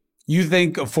secrets. You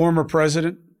think a former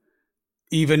president,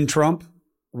 even Trump,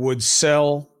 would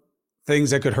sell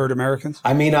things that could hurt Americans?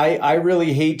 I mean, I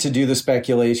really hate to do the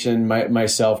speculation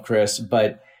myself, Chris,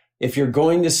 but if you're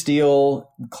going to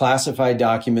steal classified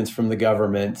documents from the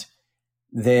government,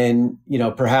 then,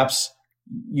 perhaps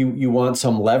you want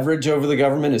some leverage over the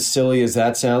government, as silly as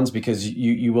that sounds, because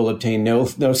you will obtain no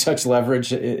such leverage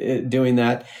doing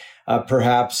that.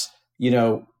 Perhaps,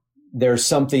 there's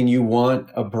something you want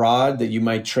abroad that you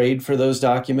might trade for those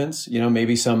documents,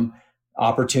 maybe some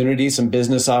opportunity, some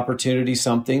business opportunity,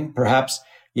 something. Perhaps,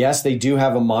 yes, they do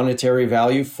have a monetary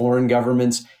value. Foreign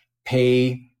governments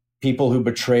pay people who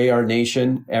betray our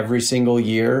nation every single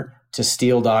year to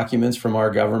steal documents from our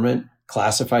government,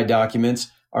 classified documents,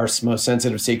 our most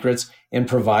sensitive secrets, and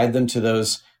provide them to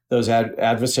those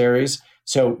adversaries.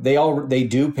 So they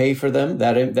do pay for them.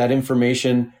 That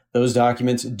information, those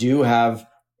documents do have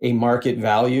a market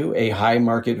value, a high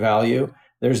market value.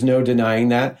 There's no denying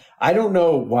that. I don't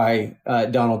know why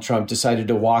Donald Trump decided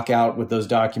to walk out with those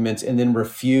documents and then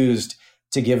refused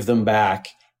to give them back,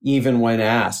 even when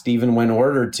asked, even when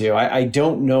ordered to. I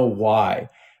don't know why.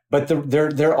 But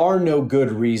there are no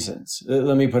good reasons.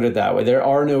 Let me put it that way. There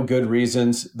are no good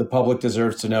reasons. The public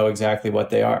deserves to know exactly what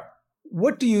they are.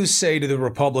 What do you say to the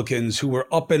Republicans who were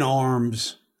up in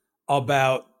arms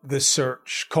about the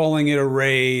search, calling it a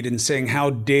raid and saying, how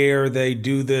dare they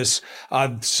do this?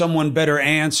 Someone better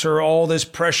answer, all this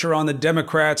pressure on the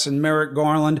Democrats and Merrick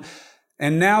Garland.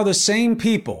 And now the same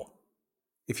people,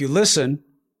 if you listen,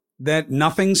 that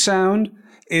nothing sound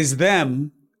is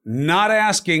them not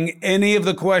asking any of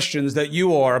the questions that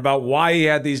you are about why he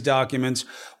had these documents.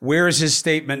 Where is his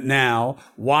statement now?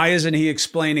 Why isn't he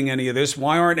explaining any of this?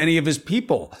 Why aren't any of his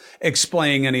people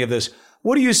explaining any of this?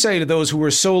 What do you say to those who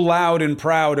were so loud and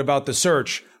proud about the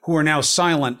search, who are now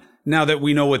silent now that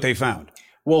we know what they found?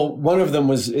 Well, one of them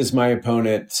is my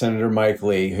opponent, Senator Mike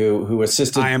Lee, who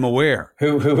assisted. I am aware.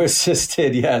 Who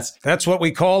assisted? Yes, that's what we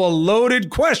call a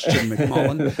loaded question,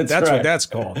 McMullin. that's right. What that's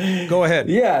called. Go ahead.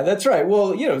 Yeah, that's right.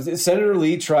 Well, Senator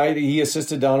Lee he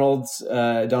assisted Donald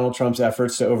Trump's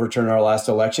efforts to overturn our last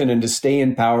election and to stay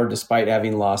in power despite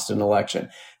having lost an election.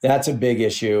 That's a big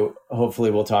issue.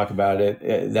 Hopefully, we'll talk about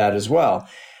that as well.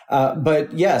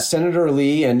 But yes, Senator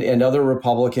Lee and other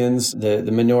Republicans, the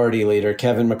minority leader,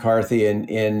 Kevin McCarthy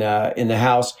in the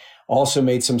House, also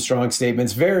made some strong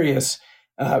statements. Various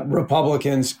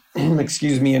Republicans,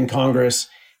 in Congress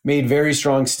made very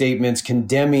strong statements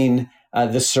condemning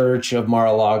the search of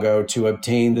Mar-a-Lago to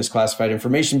obtain this classified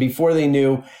information before they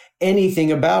knew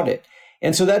anything about it.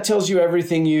 And so that tells you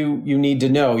everything you need to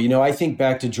know. I think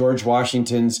back to George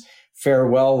Washington's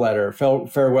farewell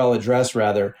address,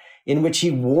 in which he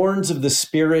warns of the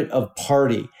spirit of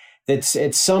party, that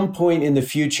at some point in the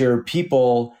future,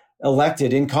 people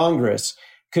elected in Congress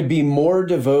could be more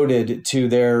devoted to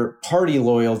their party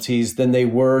loyalties than they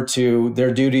were to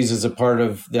their duties as a part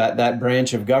of that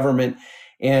branch of government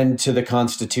and to the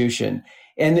Constitution.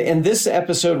 And this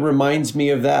episode reminds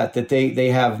me of that they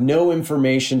have no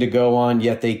information to go on,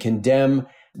 yet they condemn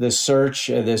the search,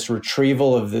 this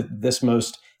retrieval of this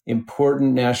most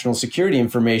important national security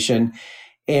information.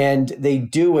 And they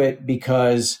do it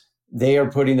because they are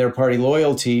putting their party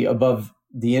loyalty above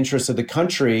the interests of the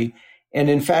country. And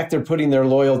in fact, they're putting their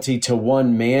loyalty to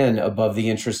one man above the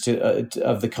interest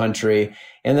of the country.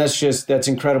 And that's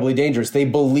incredibly dangerous. They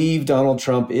believe Donald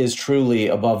Trump is truly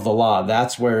above the law.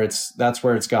 That's where it's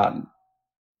gotten.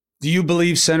 Do you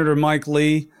believe Senator Mike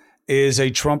Lee is a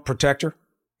Trump protector?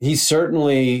 He's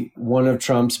certainly one of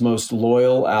Trump's most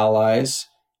loyal allies,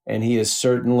 and he is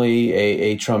certainly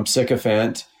a Trump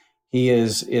sycophant. He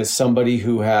is somebody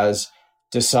who has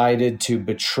decided to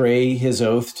betray his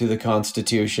oath to the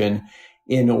Constitution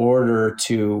in order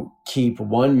to keep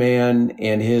one man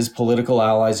and his political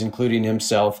allies, including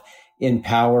himself, in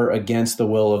power against the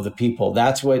will of the people.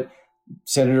 That's what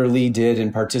Senator Lee did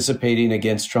in participating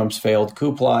against Trump's failed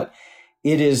coup plot.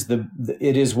 It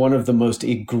is one of the most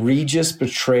egregious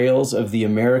betrayals of the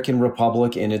American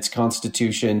Republic and its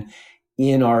Constitution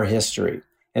in our history.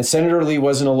 And Senator Lee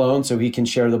wasn't alone, so he can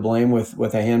share the blame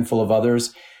with a handful of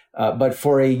others. But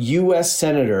for a U.S.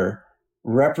 senator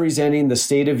representing the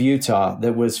state of Utah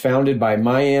that was founded by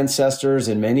my ancestors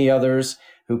and many others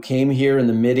who came here in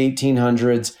the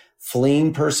mid-1800s,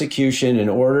 fleeing persecution in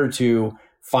order to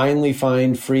finally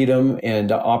find freedom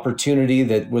and opportunity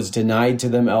that was denied to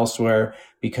them elsewhere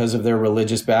because of their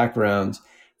religious background,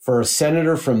 for a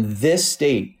senator from this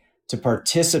state to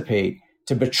participate,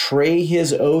 to betray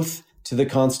his oath to the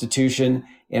Constitution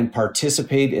and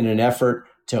participate in an effort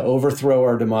to overthrow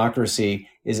our democracy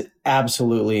is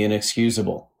absolutely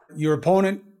inexcusable. Your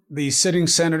opponent, the sitting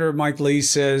Senator Mike Lee,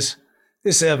 says,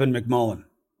 this Evan McMullin,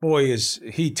 boy, is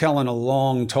he telling a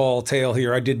long, tall tale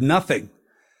here. I did nothing.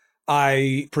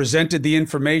 I presented the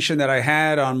information that I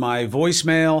had on my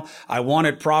voicemail. I want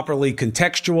it properly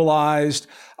contextualized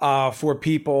for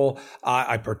people.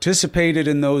 I participated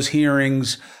in those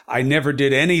hearings. I never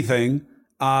did anything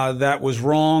that was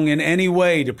wrong in any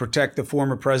way to protect the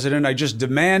former president. I just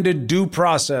demanded due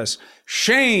process.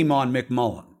 Shame on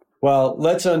McMullin. Well,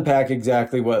 let's unpack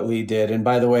exactly what Lee did. And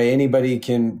by the way, anybody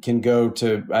can go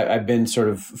to, I've been sort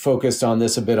of focused on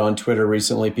this a bit on Twitter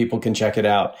recently. People can check it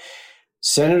out.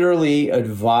 Senator Lee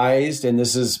advised, and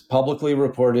this is publicly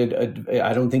reported,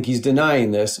 I don't think he's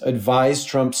denying this, advised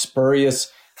Trump's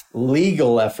spurious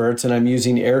legal efforts, and I'm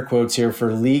using air quotes here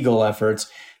for legal efforts,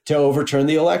 to overturn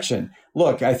the election.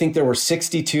 Look, I think there were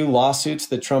 62 lawsuits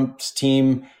that Trump's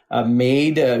team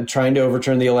made trying to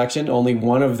overturn the election. Only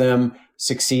one of them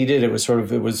succeeded. It was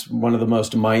one of the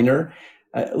most minor.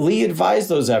 Lee advised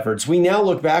those efforts. We now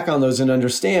look back on those and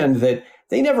understand that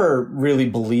they never really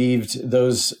believed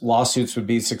those lawsuits would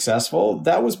be successful.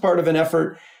 That was part of an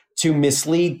effort to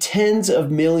mislead tens of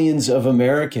millions of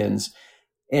Americans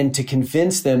and to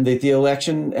convince them that the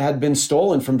election had been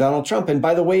stolen from Donald Trump. And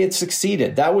by the way, it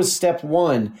succeeded. That was step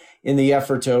one in the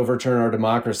effort to overturn our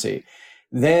democracy.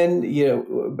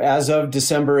 Then, as of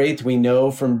December 8th, we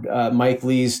know from Mike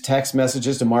Lee's text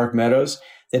messages to Mark Meadows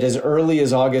that as early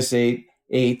as August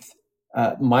 8th,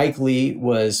 Mike Lee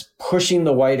was pushing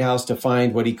the White House to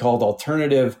find what he called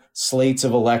alternative slates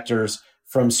of electors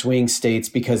from swing states,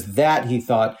 because that, he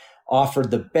thought,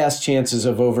 offered the best chances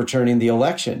of overturning the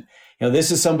election.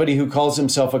 This is somebody who calls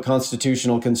himself a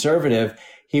constitutional conservative.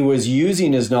 He was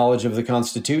using his knowledge of the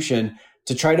Constitution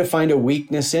to try to find a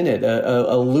weakness in it,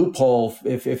 a loophole,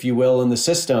 if you will, in the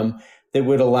system that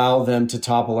would allow them to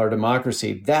topple our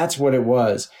democracy. That's what it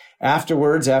was.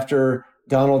 Afterwards, after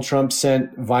Donald Trump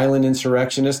sent violent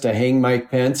insurrectionists to hang Mike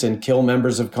Pence and kill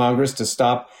members of Congress to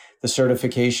stop the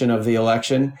certification of the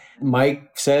election,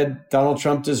 Mike said Donald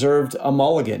Trump deserved a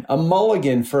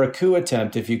mulligan for a coup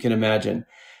attempt, if you can imagine.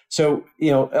 So,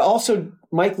 also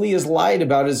Mike Lee has lied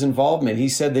about his involvement. He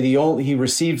said that he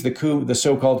received the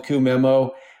so-called coup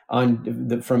memo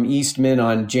from Eastman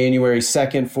on January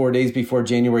 2nd, 4 days before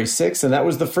January 6th, and that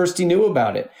was the first he knew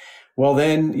about it. Well,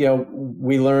 then,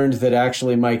 we learned that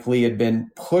actually Mike Lee had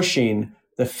been pushing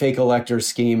the fake elector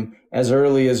scheme as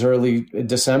early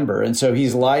December. And so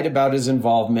he's lied about his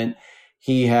involvement.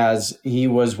 He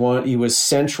was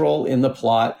central in the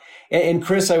plot. And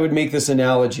Chris, I would make this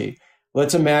analogy.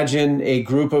 Let's imagine a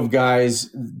group of guys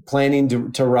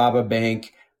planning to rob a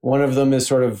bank. One of them is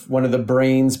sort of one of the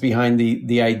brains behind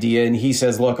the idea. And he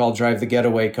says, look, I'll drive the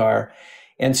getaway car.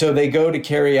 And so they go to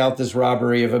carry out this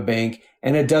robbery of a bank,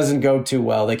 and it doesn't go too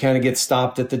well. They kind of get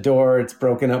stopped at the door. It's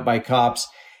broken up by cops.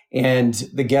 And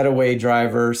the getaway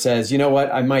driver says, you know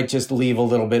what? I might just leave a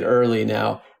little bit early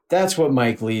now. That's what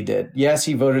Mike Lee did. Yes,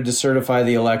 he voted to certify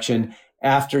the election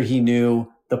after he knew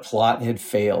the plot had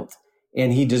failed.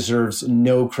 And he deserves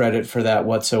no credit for that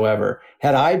whatsoever.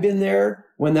 Had I been there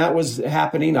when that was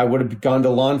happening, I would have gone to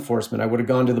law enforcement. I would have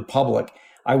gone to the public.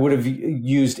 I would have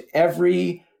used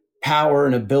every power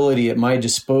and ability at my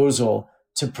disposal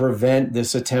to prevent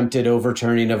this attempted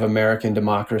overturning of American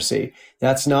democracy.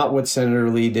 That's not what Senator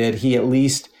Lee did. He at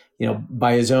least,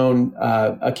 by his own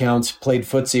accounts, played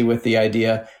footsie with the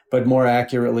idea, but more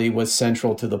accurately was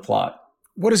central to the plot.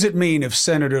 What does it mean if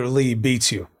Senator Lee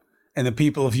beats you and the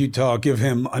people of Utah give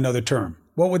him another term?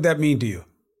 What would that mean to you?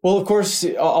 Well, of course,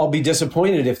 I'll be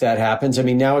disappointed if that happens. I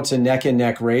mean, now it's a neck and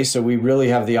neck race, so we really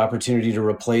have the opportunity to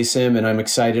replace him, and I'm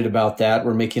excited about that.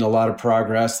 We're making a lot of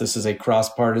progress. This is a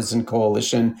cross-partisan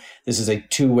coalition. This is a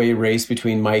two-way race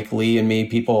between Mike Lee and me.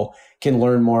 People can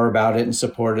learn more about it and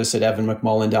support us at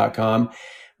evanmcmullin.com.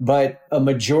 But a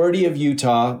majority of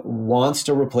Utah wants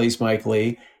to replace Mike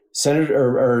Lee.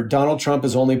 Donald Trump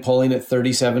is only polling at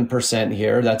 37%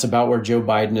 here. That's about where Joe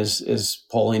Biden is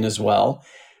polling as well.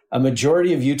 A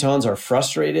majority of Utahns are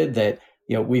frustrated that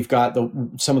we've got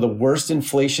some of the worst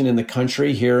inflation in the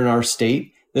country here in our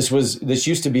state. This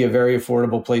used to be a very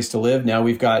affordable place to live. Now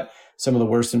we've got some of the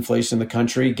worst inflation in the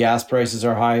country. Gas prices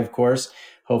are high, of course.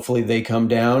 Hopefully they come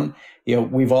down.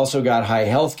 We've also got high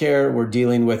health care. We're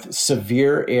dealing with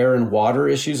severe air and water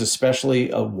issues,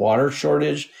 especially a water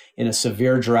shortage in a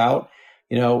severe drought.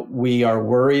 We are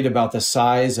worried about the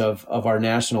size of our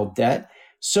national debt.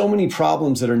 So many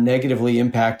problems that are negatively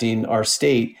impacting our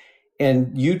state.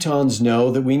 And Utahns know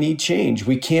that we need change.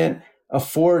 We can't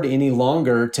afford any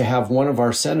longer to have one of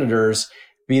our senators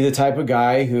be the type of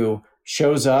guy who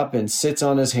shows up and sits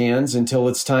on his hands until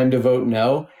it's time to vote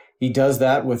no. He does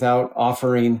that without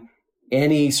offering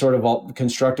any sort of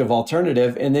constructive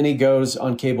alternative. And then he goes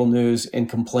on cable news and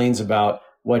complains about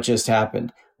what just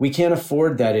happened. We can't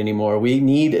afford that anymore. We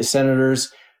need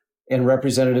senators and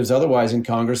representatives otherwise in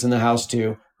Congress and the House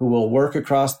too, who will work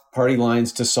across party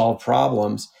lines to solve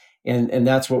problems. And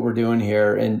that's what we're doing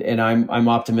here. And I'm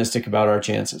optimistic about our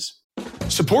chances.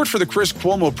 Support for the Chris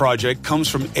Cuomo Project comes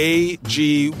from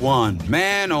AG1.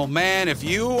 Man, oh man, if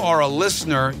you are a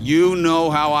listener, you know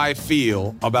how I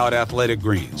feel about athletic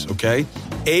greens, okay?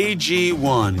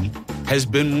 AG1 has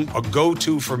been a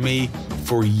go-to for me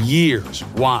for years.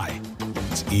 Why?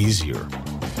 It's easier.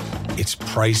 It's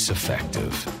price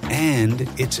effective, and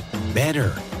it's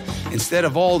better. Instead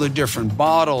of all the different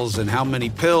bottles and how many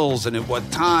pills and at what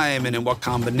time and in what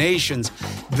combinations,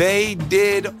 they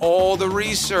did all the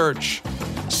research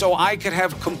so I could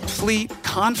have complete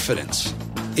confidence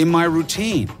in my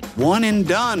routine. One and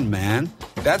done, man.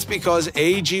 That's because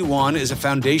AG1 is a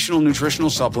foundational nutritional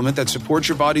supplement that supports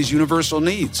your body's universal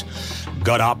needs.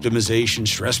 Gut optimization,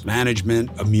 stress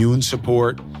management, immune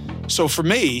support. So for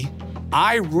me,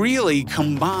 I really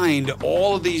combined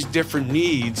all of these different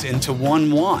needs into one,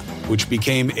 which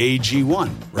became AG1,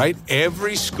 right?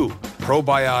 Every scoop,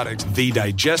 probiotics, the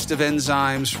digestive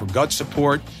enzymes for gut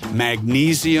support,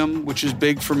 magnesium, which is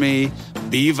big for me,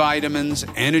 B vitamins,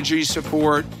 energy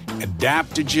support,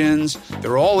 adaptogens.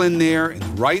 They're all in there in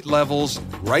the right levels,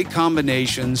 right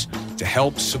combinations to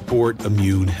help support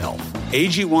immune health.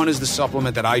 AG1 is the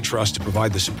supplement that I trust to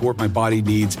provide the support my body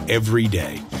needs every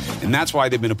day. And that's why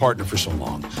they've been a partner for so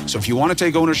long. So if you want to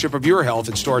take ownership of your health,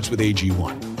 it starts with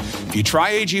AG1. If you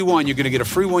try AG1, you're going to get a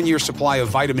free 1-year supply of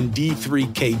vitamin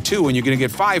D3K2, and you're going to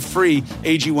get 5 free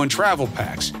AG1 travel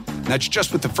packs. And that's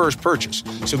just with the first purchase.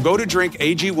 So go to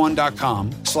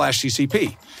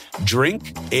drinkag1.com/CCP.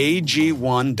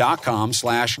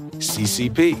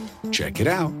 drinkag1.com/CCP. Check it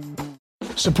out.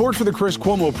 Support for the Chris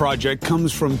Cuomo Project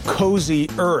comes from Cozy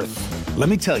Earth. Let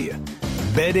me tell you,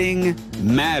 bedding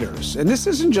matters. And this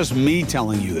isn't just me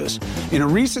telling you this. In a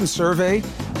recent survey,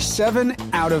 7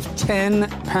 out of 10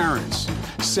 parents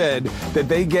said that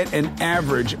they get an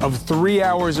average of 3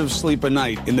 hours of sleep a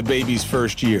night in the baby's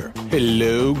first year.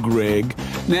 Hello, Greg.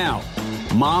 Now,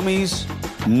 mommies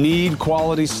need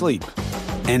quality sleep,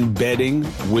 and bedding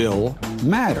will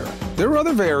matter. There are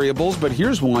other variables, but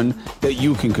here's one that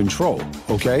you can control,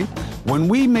 okay? When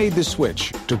we made the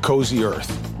switch to Cozy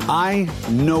Earth, I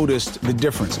noticed the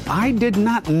difference. I did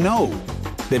not know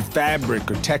that fabric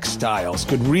or textiles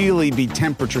could really be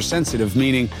temperature sensitive,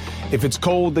 meaning if it's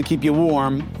cold, they keep you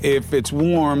warm. If it's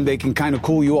warm, they can kind of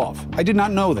cool you off. I did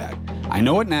not know that. I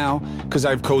know it now because I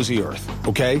have Cozy Earth,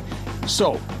 okay?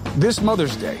 So, this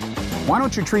Mother's Day, why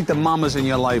don't you treat the mamas in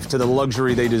your life to the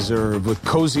luxury they deserve with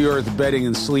Cozy Earth bedding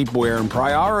and sleepwear and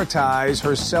prioritize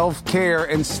her self-care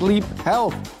and sleep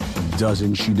health?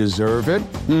 Doesn't she deserve it?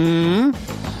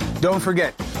 Don't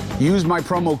forget, use my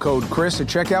promo code Chris at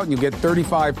checkout and you get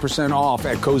 35% off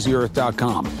at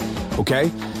CozyEarth.com.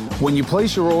 Okay? When you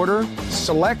place your order,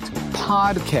 select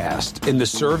podcast in the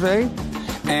survey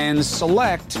and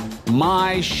select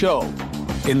my show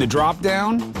in the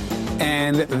drop-down,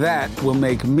 and that will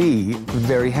make me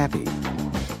very happy.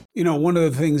 You know, one of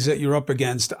the things that you're up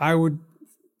against, I would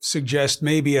suggest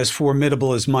maybe as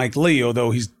formidable as Mike Lee,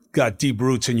 although he's got deep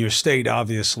roots in your state,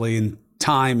 obviously, and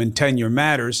time and tenure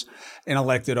matters in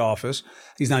elected office.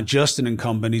 He's not just an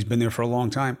incumbent. He's been there for a long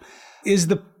time. Is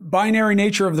the binary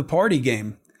nature of the party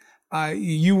game.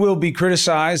 You will be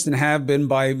criticized and have been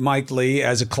by Mike Lee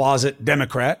as a closet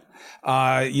Democrat.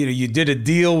 You did a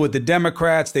deal with the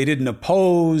Democrats. They didn't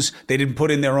oppose. They didn't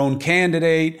put in their own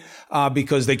candidate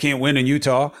because they can't win in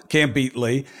Utah, can't beat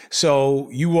Lee. So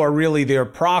you are really their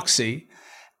proxy.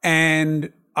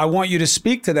 And I want you to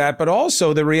speak to that, but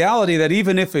also the reality that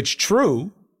even if it's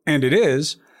true, and it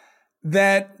is,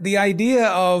 that the idea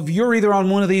of you're either on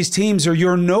one of these teams or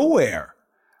you're nowhere.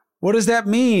 What does that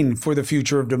mean for the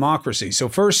future of democracy? So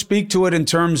first, speak to it in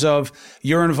terms of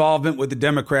your involvement with the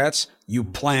Democrats, you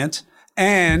plant,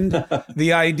 and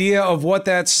the idea of what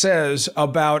that says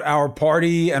about our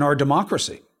party and our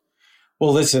democracy.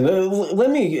 Well, listen,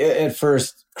 let me at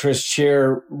first, Chris,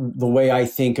 share the way I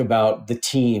think about the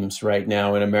teams right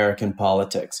now in American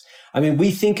politics. I mean, we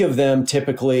think of them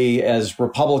typically as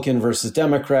Republican versus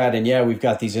Democrat. And yeah, we've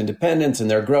got these independents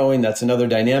and they're growing. That's another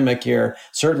dynamic here.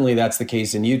 Certainly that's the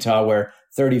case in Utah, where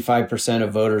 35%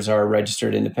 of voters are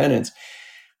registered independents.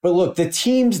 But look, the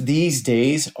teams these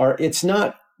days it's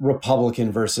not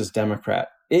Republican versus Democrat.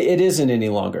 It isn't any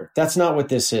longer. That's not what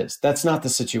this is. That's not the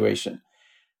situation.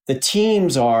 The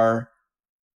teams are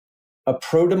a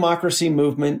pro-democracy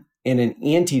movement and an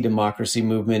anti-democracy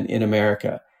movement in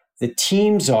America. The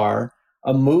teams are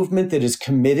a movement that is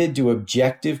committed to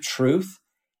objective truth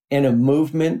and a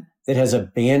movement that has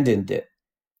abandoned it.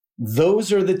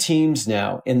 Those are the teams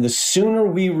now. And the sooner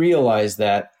we realize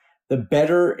that, the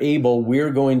better able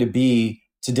we're going to be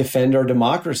to defend our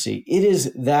democracy. It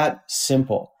is that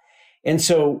simple. And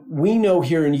so we know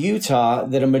here in Utah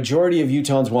that a majority of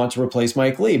Utahns want to replace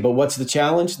Mike Lee. But what's the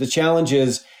challenge? The challenge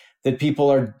is that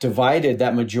people are divided,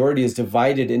 that majority is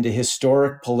divided into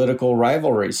historic political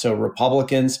rivalries. So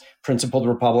Republicans, principled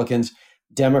Republicans,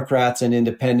 Democrats and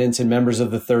independents and members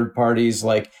of the third parties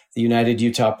like the United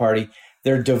Utah Party,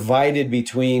 they're divided,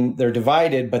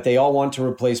 but they all want to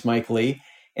replace Mike Lee,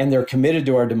 and they're committed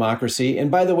to our democracy. And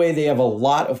by the way, they have a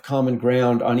lot of common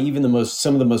ground on even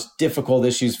some of the most difficult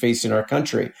issues facing our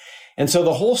country. And so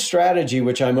the whole strategy,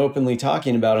 which I'm openly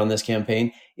talking about on this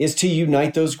campaign, is to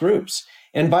unite those groups.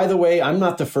 And by the way, I'm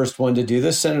not the first one to do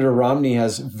this. Senator Romney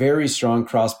has very strong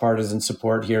cross-partisan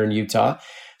support here in Utah.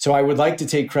 So I would like to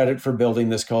take credit for building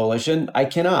this coalition. I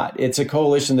cannot. It's a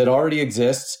coalition that already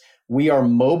exists. We are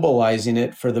mobilizing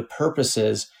it for the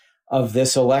purposes of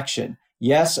this election.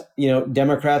 Yes,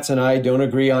 Democrats and I don't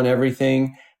agree on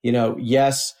everything.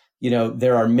 Yes,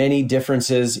 there are many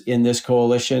differences in this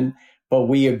coalition, but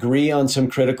we agree on some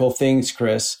critical things,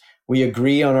 Chris. We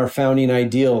agree on our founding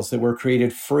ideals that we're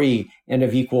created free and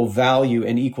of equal value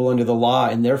and equal under the law.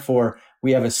 And therefore,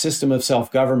 we have a system of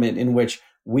self-government in which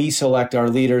we select our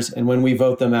leaders. And when we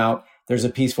vote them out, there's a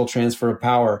peaceful transfer of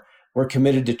power. We're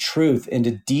committed to truth and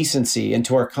to decency and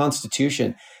to our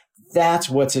Constitution. That's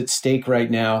what's at stake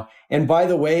right now. And by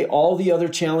the way, all the other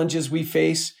challenges we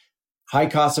face, high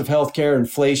costs of healthcare,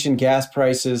 inflation, gas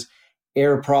prices,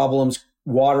 air problems,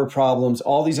 water problems,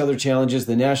 all these other challenges,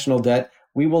 the national debt,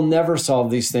 we will never solve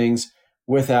these things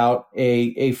without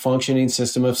a functioning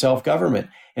system of self-government.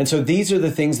 And so these are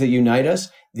the things that unite us.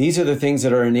 These are the things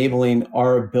that are enabling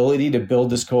our ability to build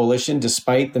this coalition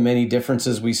despite the many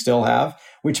differences we still have,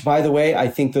 which, by the way, I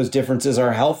think those differences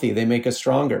are healthy. They make us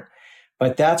stronger.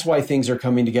 But that's why things are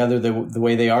coming together the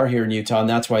way they are here in Utah, and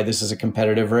that's why this is a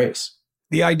competitive race.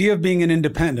 The idea of being an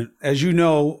independent, as you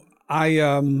know, I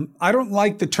don't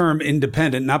like the term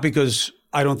independent, not because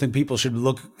I don't think people should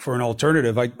look for an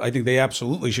alternative. I think they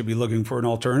absolutely should be looking for an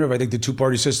alternative. I think the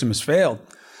two-party system has failed.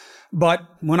 But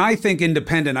when I think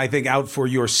independent, I think out for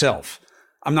yourself.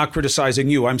 I'm not criticizing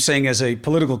you. I'm saying as a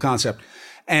political concept.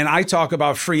 And I talk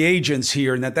about free agents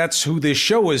here, and that's who this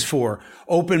show is for.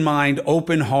 Open mind,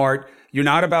 open heart. You're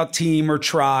not about team or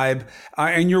tribe,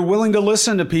 and you're willing to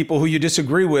listen to people who you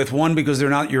disagree with, one, because they're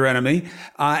not your enemy,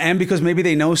 and because maybe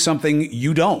they know something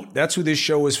you don't. That's who this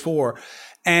show is for.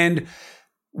 And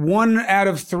 1 out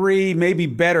of 3, maybe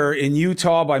better in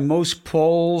Utah by most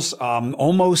polls,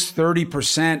 almost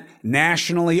 30%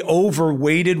 nationally,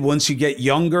 overweighted once you get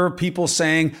younger, people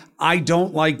saying, I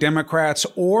don't like Democrats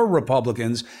or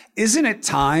Republicans. Isn't it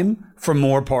time for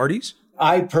more parties?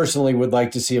 I personally would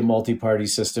like to see a multi-party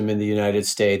system in the United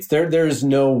States. There is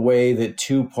no way that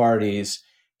two parties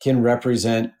can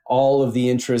represent all of the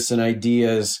interests and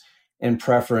ideas and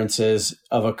preferences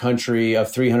of a country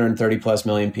of 330 plus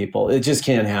million people. It just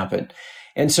can't happen.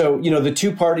 And so, the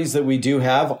two parties that we do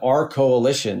have are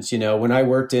coalitions. When I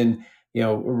worked in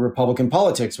Republican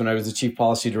politics when I was the chief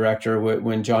policy director,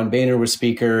 when John Boehner was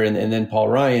speaker, and then Paul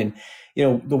Ryan.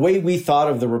 The way we thought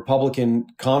of the Republican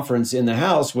conference in the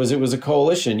House was it was a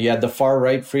coalition. You had the far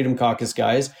right Freedom Caucus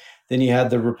guys. Then you had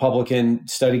the Republican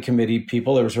Study Committee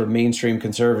people. They were sort of mainstream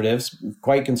conservatives,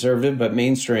 quite conservative, but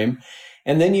mainstream.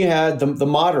 And then you had the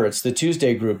moderates, the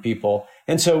Tuesday group people.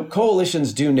 And so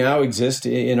coalitions do now exist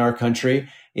in our country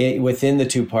within the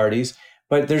two parties.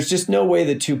 But there's just no way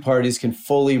that two parties can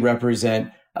fully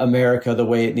represent America the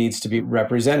way it needs to be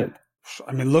represented.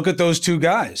 I mean, look at those two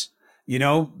guys.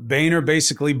 Boehner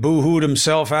basically boo-hooed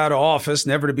himself out of office,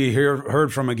 never to be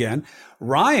heard from again.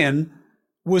 Ryan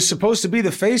was supposed to be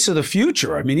the face of the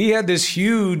future. I mean, he had this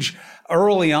huge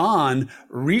early on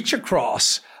reach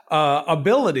across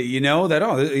ability,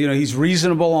 he's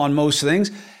reasonable on most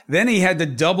things. Then he had to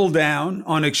double down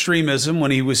on extremism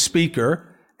when he was speaker.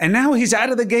 And now he's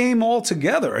out of the game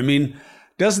altogether. I mean,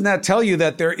 doesn't that tell you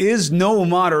that there is no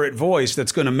moderate voice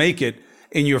that's going to make it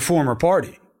in your former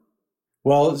party?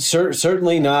 Well,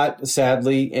 certainly not,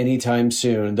 sadly, anytime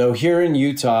soon. Though here in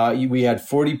Utah, we had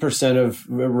 40% of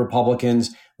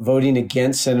Republicans voting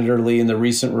against Senator Lee in the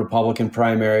recent Republican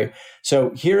primary. So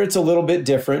here it's a little bit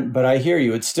different, but I hear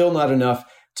you. It's still not enough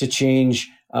to change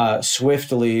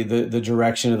swiftly the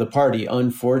direction of the party,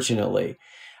 unfortunately.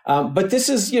 But this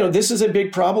is a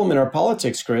big problem in our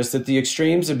politics, Chris, that the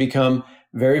extremes have become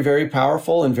very, very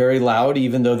powerful and very loud,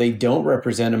 even though they don't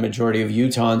represent a majority of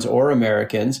Utahns or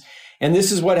Americans. And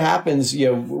this is what happens,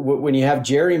 when you have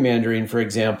gerrymandering, for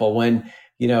example, when,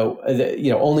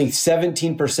 only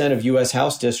 17% of U.S.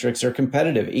 House districts are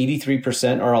competitive.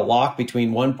 83% are a lock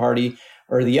between one party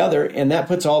or the other. And that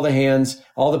puts all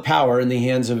the power in the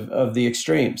hands of the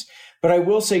extremes. But I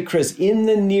will say, Chris, in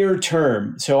the near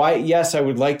term, I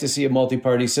would like to see a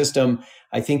multi-party system.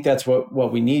 I think that's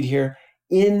what we need here.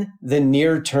 In the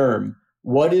near term,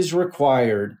 what is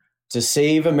required to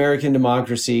save American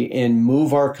democracy and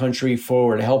move our country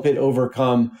forward, help it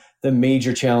overcome the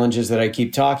major challenges that I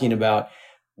keep talking about?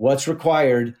 What's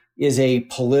required is a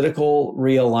political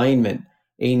realignment,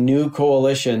 a new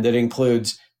coalition that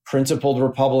includes principled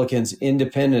Republicans,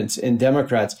 independents, and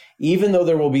Democrats. Even though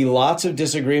there will be lots of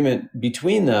disagreement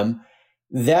between them,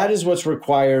 that is what's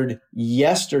required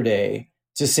yesterday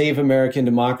to save American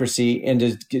democracy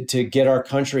and to get our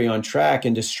country on track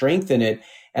and to strengthen it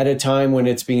at a time when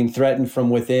it's being threatened from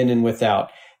within and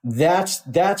without.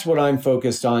 That's what I'm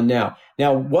focused on now.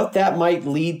 Now, what that might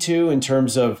lead to in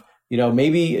terms of,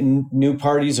 maybe new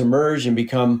parties emerge and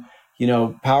become,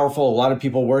 powerful, a lot of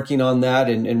people working on that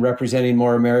and representing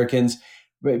more Americans,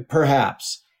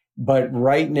 perhaps. But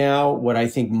right now, what I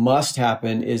think must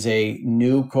happen is a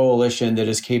new coalition that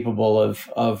is capable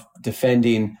of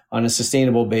defending on a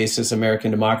sustainable basis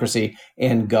American democracy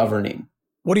and governing.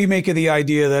 What do you make of the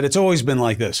idea that it's always been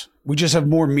like this? We just have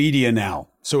more media now.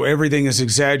 So everything is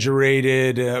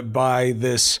exaggerated by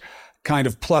this kind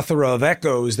of plethora of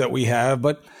echoes that we have.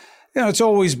 But, it's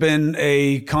always been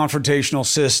a confrontational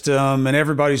system, and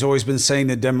everybody's always been saying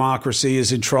that democracy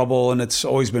is in trouble, and it's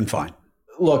always been fine.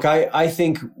 Look, I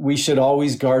think we should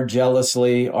always guard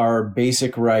jealously our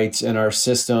basic rights and our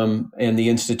system and the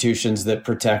institutions that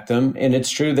protect them. And it's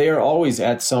true, they are always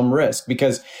at some risk,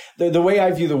 because the way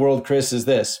I view the world, Chris, is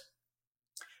this.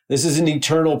 This is an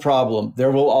eternal problem.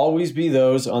 There will always be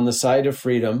those on the side of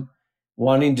freedom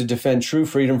wanting to defend true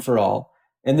freedom for all.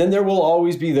 And then there will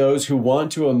always be those who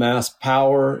want to amass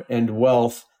power and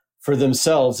wealth for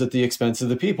themselves at the expense of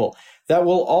the people. That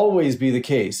will always be the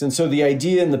case. And so the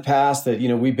idea in the past that,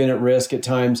 we've been at risk at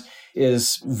times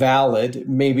is valid,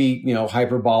 maybe,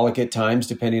 hyperbolic at times,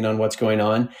 depending on what's going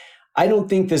on. I don't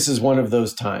think this is one of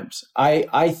those times.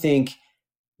 I think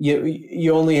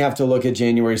you only have to look at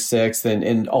January 6th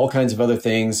and all kinds of other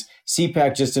things.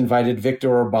 CPAC just invited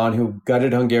Viktor Orban, who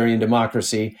gutted Hungarian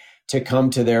democracy, to come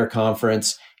to their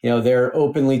conference. They're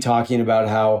openly talking about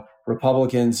how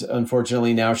Republicans,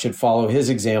 unfortunately, now should follow his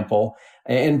example.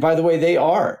 And by the way, they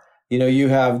are. You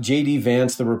have J.D.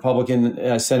 Vance, the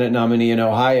Republican Senate nominee in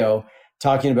Ohio,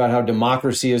 talking about how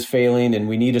democracy is failing and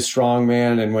we need a strong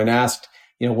man. And when asked,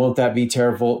 won't that be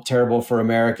terrible for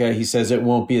America? He says it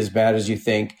won't be as bad as you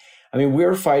think. I mean,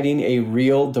 we're fighting a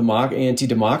real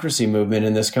anti-democracy movement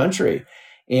in this country.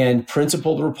 And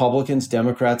principled Republicans,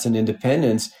 Democrats, and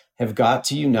independents have got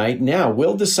to unite now.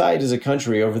 We'll decide as a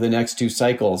country over the next two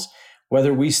cycles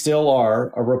whether we still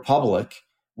are a republic,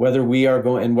 whether we are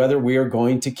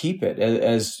going to keep it,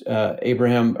 as not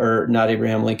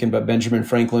Abraham Lincoln, but Benjamin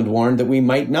Franklin warned that we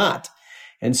might not.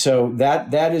 And so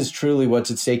that is truly what's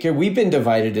at stake here. We've been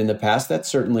divided in the past. That's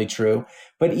certainly true.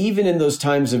 But even in those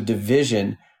times of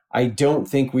division, I don't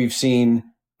think we've seen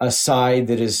a side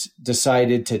that has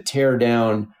decided to tear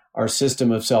down our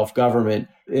system of self-government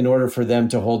in order for them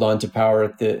to hold on to power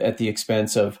at the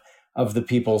expense of the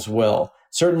people's will.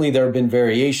 Certainly, there have been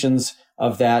variations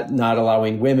of that, not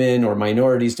allowing women or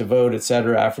minorities to vote, et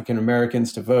cetera, African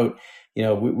Americans to vote.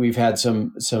 We've had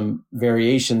some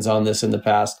variations on this in the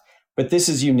past, but this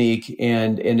is unique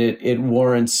and it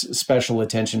warrants special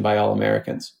attention by all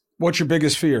Americans. What's your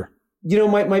biggest fear?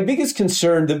 My biggest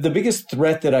concern, the biggest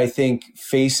threat that I think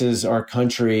faces our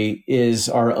country is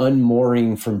our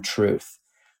unmooring from truth,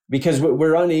 because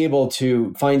we're unable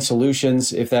to find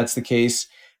solutions, if that's the case,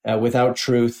 without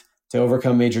truth to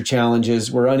overcome major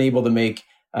challenges. We're unable to make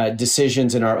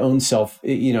decisions in our own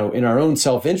in our own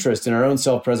self-interest, in our own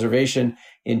self-preservation,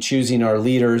 in choosing our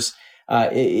leaders.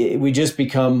 We just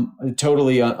become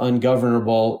totally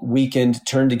ungovernable, weakened,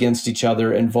 turned against each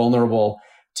other, and vulnerable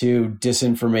to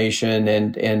disinformation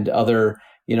and other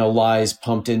lies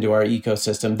pumped into our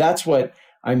ecosystem. That's what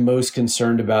I'm most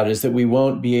concerned about, is that we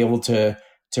won't be able to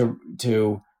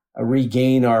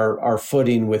regain our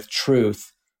footing with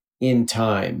truth in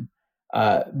time.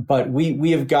 But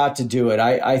we have got to do it.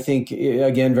 I think,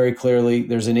 again, very clearly,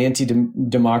 there's an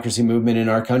anti-democracy movement in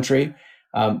our country.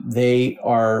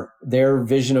 Their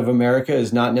vision of America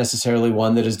is not necessarily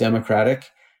one that is democratic,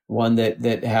 one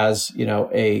that has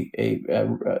a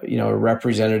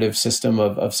representative system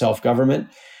of self-government.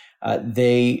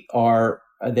 Their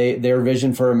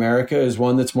vision for America is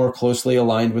one that's more closely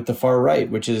aligned with the far right,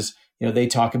 which is, they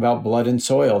talk about blood and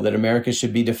soil, that America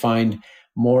should be defined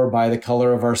more by the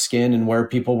color of our skin and where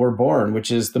people were born, which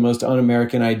is the most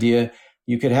un-American idea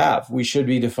you could have. We should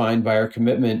be defined by our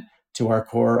commitment to our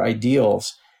core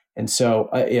ideals. And so,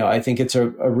 I think it's a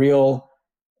real,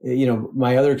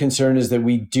 my other concern is that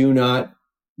we do not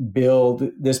build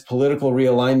this political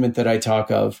realignment that I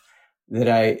talk of,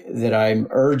 that I'm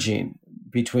urging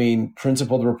between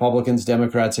principled Republicans,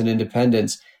 Democrats, and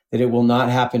independents, that it will not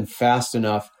happen fast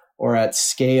enough or at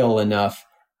scale enough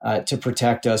to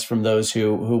protect us from those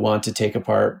who want to take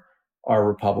apart our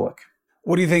republic.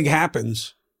 What do you think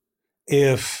happens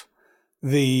if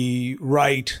the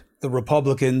right, the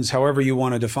Republicans, however you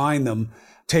want to define them,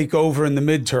 take over in the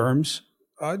midterms?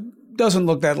 Doesn't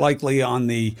look that likely on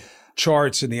the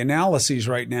charts and the analyses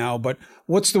right now, but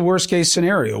what's the worst case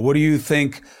scenario? What do you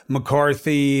think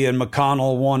McCarthy and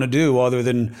McConnell want to do other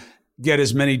than get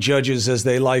as many judges as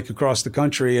they like across the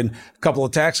country and a couple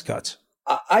of tax cuts?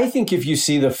 I think if you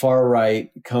see the far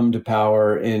right come to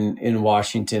power in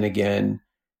Washington again,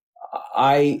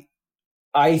 I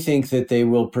think that they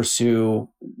will pursue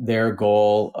their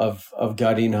goal of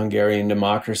gutting Hungarian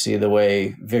democracy the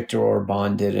way Viktor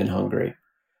Orban did in Hungary.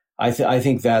 I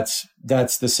think that's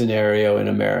the scenario in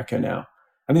America now.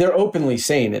 I mean, they're openly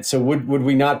saying it. So would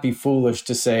we not be foolish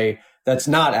to say that's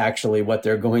not actually what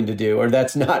they're going to do, or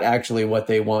that's not actually what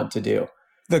they want to do?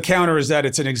 The counter is that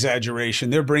it's an exaggeration.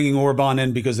 They're bringing Orban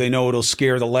in because they know it'll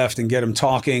scare the left and get them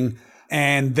talking.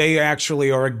 And they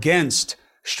actually are against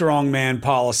strongman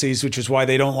policies, which is why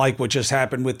they don't like what just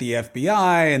happened with the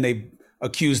FBI. And they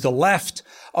accuse the left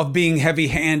of being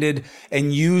heavy-handed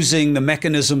and using the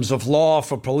mechanisms of law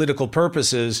for political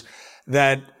purposes.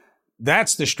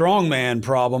 That's the strongman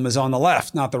problem, is on the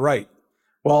left, not the right.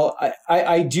 Well,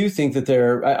 I do think that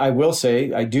I will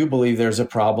say, I do believe there's a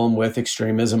problem with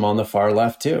extremism on the far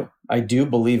left too. I do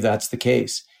believe that's the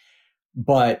case.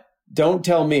 But don't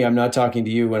tell me, I'm not talking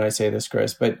to you when I say this,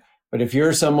 Chris, but if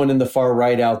you're someone in the far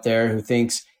right out there who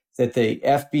thinks that the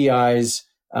FBI's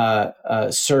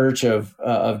search of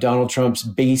Donald Trump's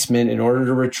basement in order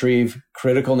to retrieve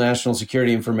critical national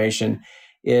security information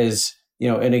is,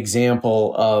 an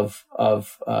example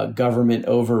of government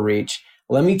overreach,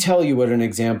 let me tell you what an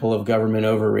example of government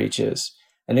overreach is.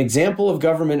 An example of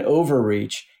government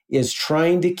overreach is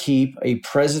trying to keep a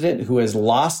president who has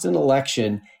lost an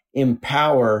election in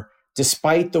power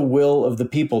despite the will of the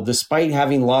people, despite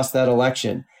having lost that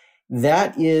election.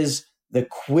 That is the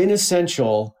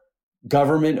quintessential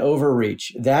government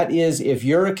overreach. That is, if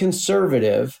you're a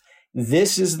conservative,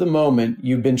 this is the moment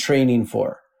you've been training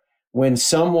for. When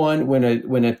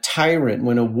a tyrant,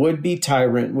 when a would-be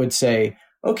tyrant would say,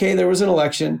 okay, there was an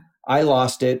election, I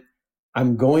lost it,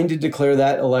 I'm going to declare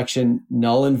that election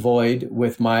null and void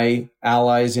with my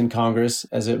allies in Congress,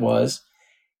 as it was,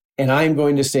 and I'm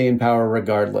going to stay in power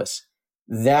regardless.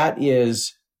 That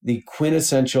is the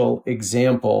quintessential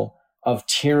example of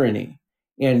tyranny.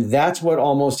 And that's what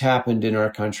almost happened in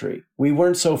our country. We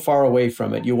weren't so far away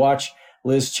from it. You watch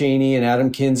Liz Cheney and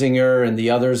Adam Kinzinger and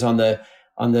the others on the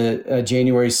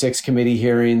January 6th committee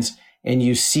hearings, and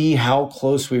you see how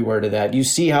close we were to that. You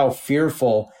see how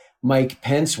fearful Mike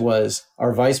Pence was,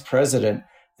 our vice president,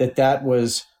 that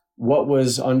was what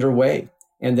was underway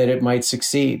and that it might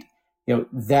succeed.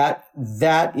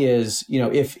 That is,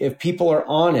 if people are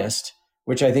honest,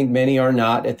 which I think many are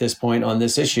not at this point on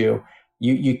this issue,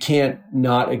 you can't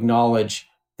not acknowledge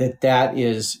that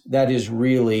is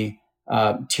really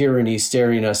tyranny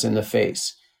staring us in the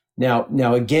face.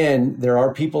 Now again, there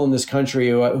are people in this country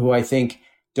who I think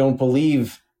don't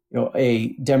believe a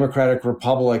democratic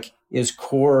republic is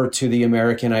core to the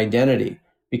American identity,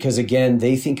 because again,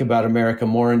 they think about America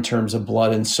more in terms of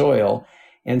blood and soil.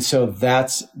 And so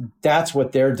that's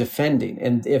what they're defending.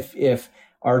 And if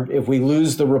we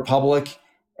lose the republic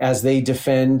as they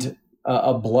defend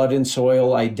a blood and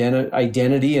soil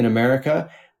identity in America,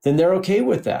 then they're okay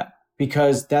with that,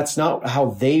 because that's not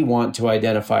how they want to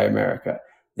identify America.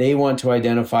 They want to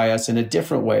identify us in a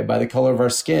different way, by the color of our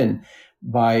skin,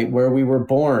 by where we were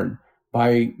born,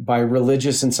 by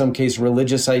religious, in some case,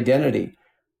 religious identity.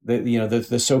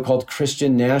 The so-called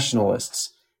Christian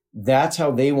nationalists. That's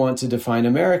how they want to define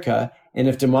America. And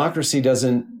if democracy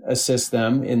doesn't assist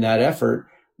them in that effort,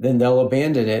 then they'll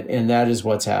abandon it. And that is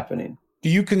what's happening. Do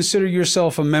you consider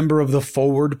yourself a member of the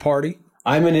Forward Party?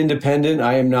 I'm an independent.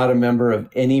 I am not a member of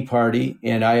any party.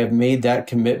 And I have made that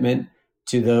commitment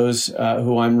to those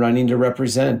who I'm running to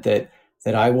represent, that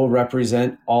I will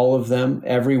represent all of them,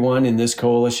 everyone in this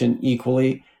coalition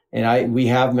equally. And we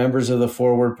have members of the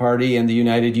Forward Party and the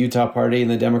United Utah Party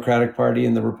and the Democratic Party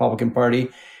and the Republican Party.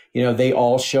 They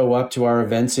all show up to our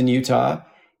events in Utah,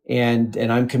 and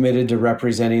I'm committed to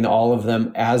representing all of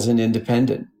them as an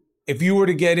independent. If you were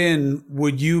to get in,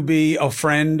 would you be a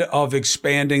friend of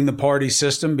expanding the party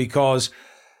system? Because,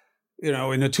 in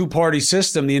a two-party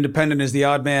system, the independent is the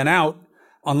odd man out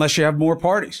unless you have more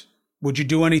parties. Would you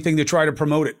do anything to try to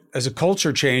promote it as a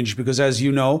culture change? Because as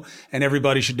you know, and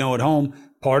everybody should know at home,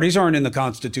 parties aren't in the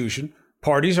Constitution.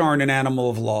 Parties aren't an animal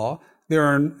of law.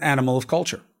 They're an animal of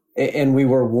culture. And we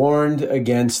were warned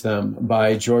against them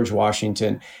by George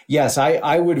Washington. Yes,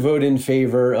 I would vote in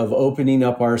favor of opening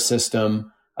up our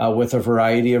system with a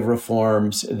variety of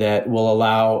reforms that will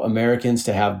allow Americans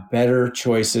to have better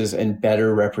choices and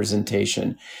better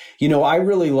representation. I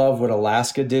really love what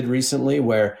Alaska did recently,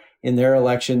 where in their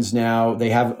elections now they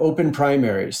have open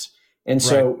primaries. And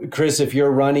so, right. Chris, if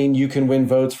you're running, you can win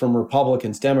votes from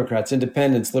Republicans, Democrats,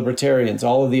 Independents, Libertarians,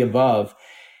 all of the above.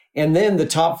 And then the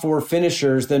top four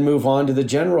finishers then move on to the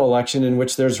general election, in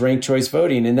which there's ranked choice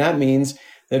voting. And that means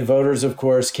that voters, of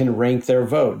course, can rank their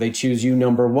vote. They choose you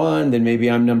number one, then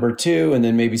maybe I'm number two, and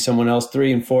then maybe someone else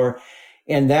 3 and 4.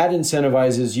 And that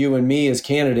incentivizes you and me as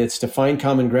candidates to find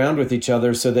common ground with each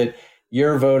other, so that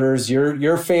your voters,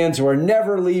 your fans who are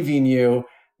never leaving you,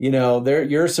 they're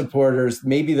your supporters,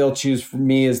 maybe they'll choose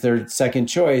me as their second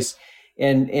choice.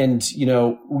 And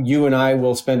you and I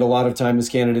will spend a lot of time as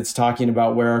candidates talking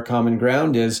about where our common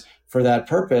ground is for that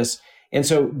purpose. And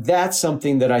so that's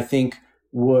something that I think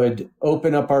would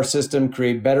open up our system,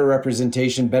 create better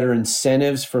representation, better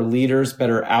incentives for leaders,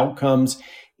 better outcomes,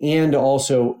 and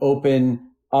also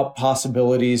open up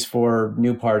possibilities for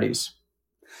new parties.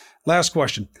 Last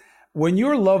question. When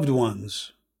your loved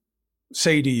ones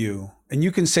say to you, and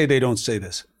you can say they don't say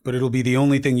this, but it'll be the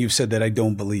only thing you've said that I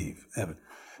don't believe, Evan.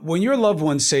 When your loved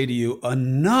ones say to you,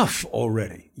 enough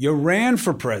already, you ran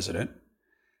for president,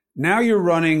 now you're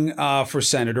running for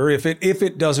senator. If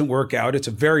it doesn't work out, it's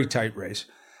a very tight race.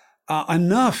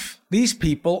 Enough. These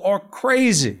people are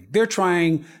crazy. They're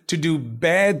trying to do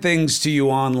bad things to you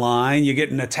online. You're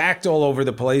getting attacked all over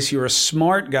the place. You're a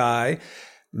smart guy.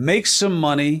 Make some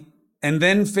money and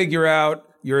then figure out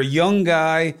you're a young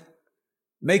guy.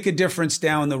 Make a difference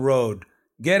down the road.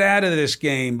 Get out of this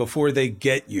game before they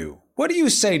get you. What do you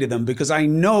say to them? Because I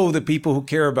know the people who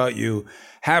care about you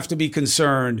have to be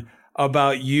concerned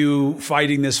about you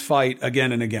fighting this fight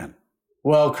again and again.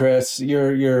 Well, Chris,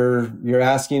 you're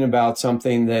asking about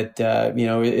something that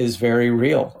is very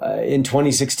real. In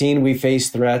 2016, we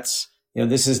faced threats.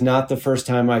 This is not the first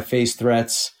time I faced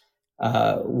threats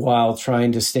while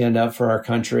trying to stand up for our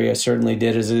country. I certainly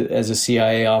did as a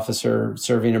CIA officer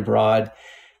serving abroad.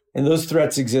 And those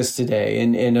threats exist today.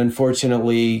 And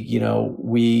unfortunately,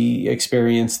 we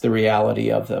experience the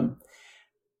reality of them.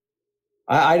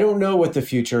 I don't know what the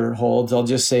future holds. I'll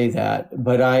just say that.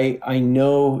 But I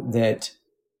know that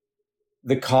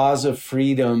the cause of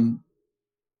freedom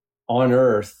on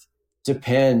earth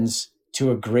depends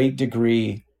to a great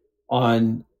degree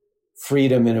on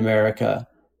freedom in America,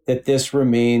 that this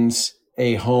remains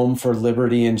a home for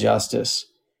liberty and justice.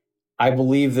 I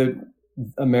believe that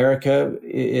America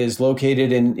is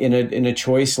located in a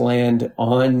choice land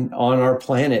on our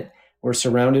planet. We're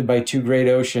surrounded by 2 great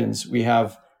oceans. We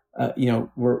have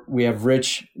we have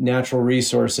rich natural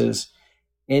resources,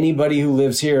 Anybody who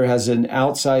lives here has an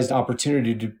outsized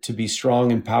opportunity to be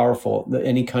strong and powerful,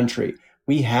 any country.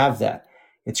 We have that.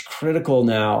 It's critical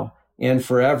now and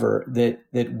forever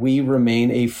that we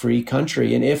remain a free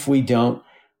country. And if we don't,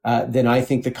 then I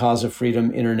think the cause of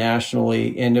freedom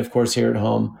internationally and, of course, here at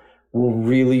home will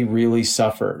really, really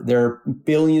suffer. There are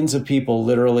billions of people,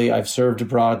 literally, I've served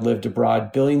abroad, lived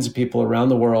abroad, billions of people around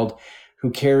the world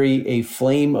who carry a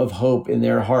flame of hope in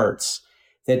their hearts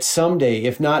that someday,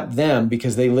 if not them,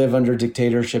 because they live under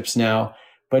dictatorships now,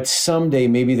 but someday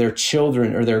maybe their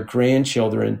children or their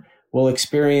grandchildren will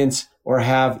experience or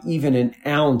have even an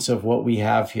ounce of what we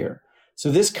have here.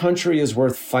 So this country is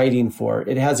worth fighting for.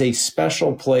 It has a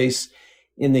special place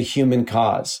in the human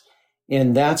cause.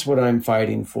 And that's what I'm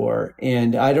fighting for.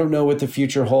 And I don't know what the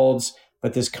future holds,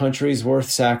 but this country is worth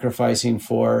sacrificing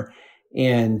for.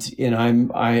 And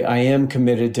I am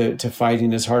committed to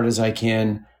fighting as hard as I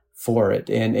can for it.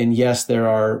 And yes, there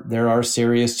are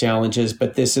serious challenges,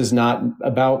 but this is not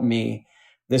about me.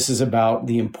 This is about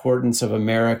the importance of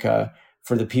America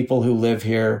for the people who live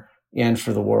here and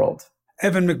for the world.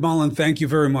 Evan McMullin, thank you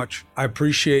very much. I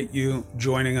appreciate you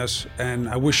joining us, and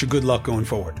I wish you good luck going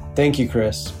forward. Thank you,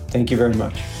 Chris. Thank you very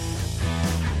much.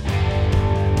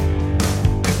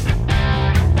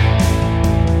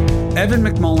 Evan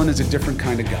McMullin is a different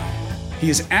kind of guy.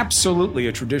 He is absolutely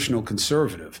a traditional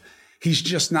conservative. He's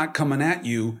just not coming at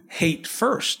you hate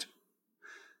first.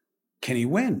 Can he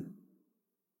win?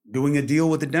 Doing a deal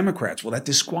with the Democrats, will that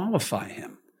disqualify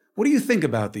him? What do you think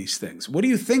about these things? What do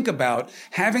you think about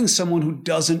having someone who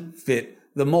doesn't fit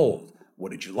the mold?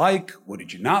 What did you like? What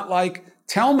did you not like?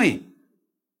 Tell me.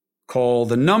 Call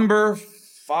the number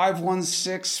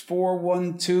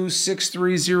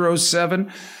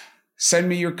 516-412-6307. Send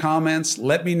me your comments.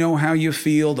 Let me know how you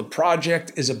feel. The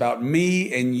project is about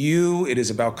me and you. It is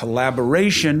about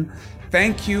collaboration.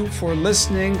 Thank you for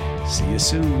listening. See you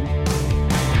soon.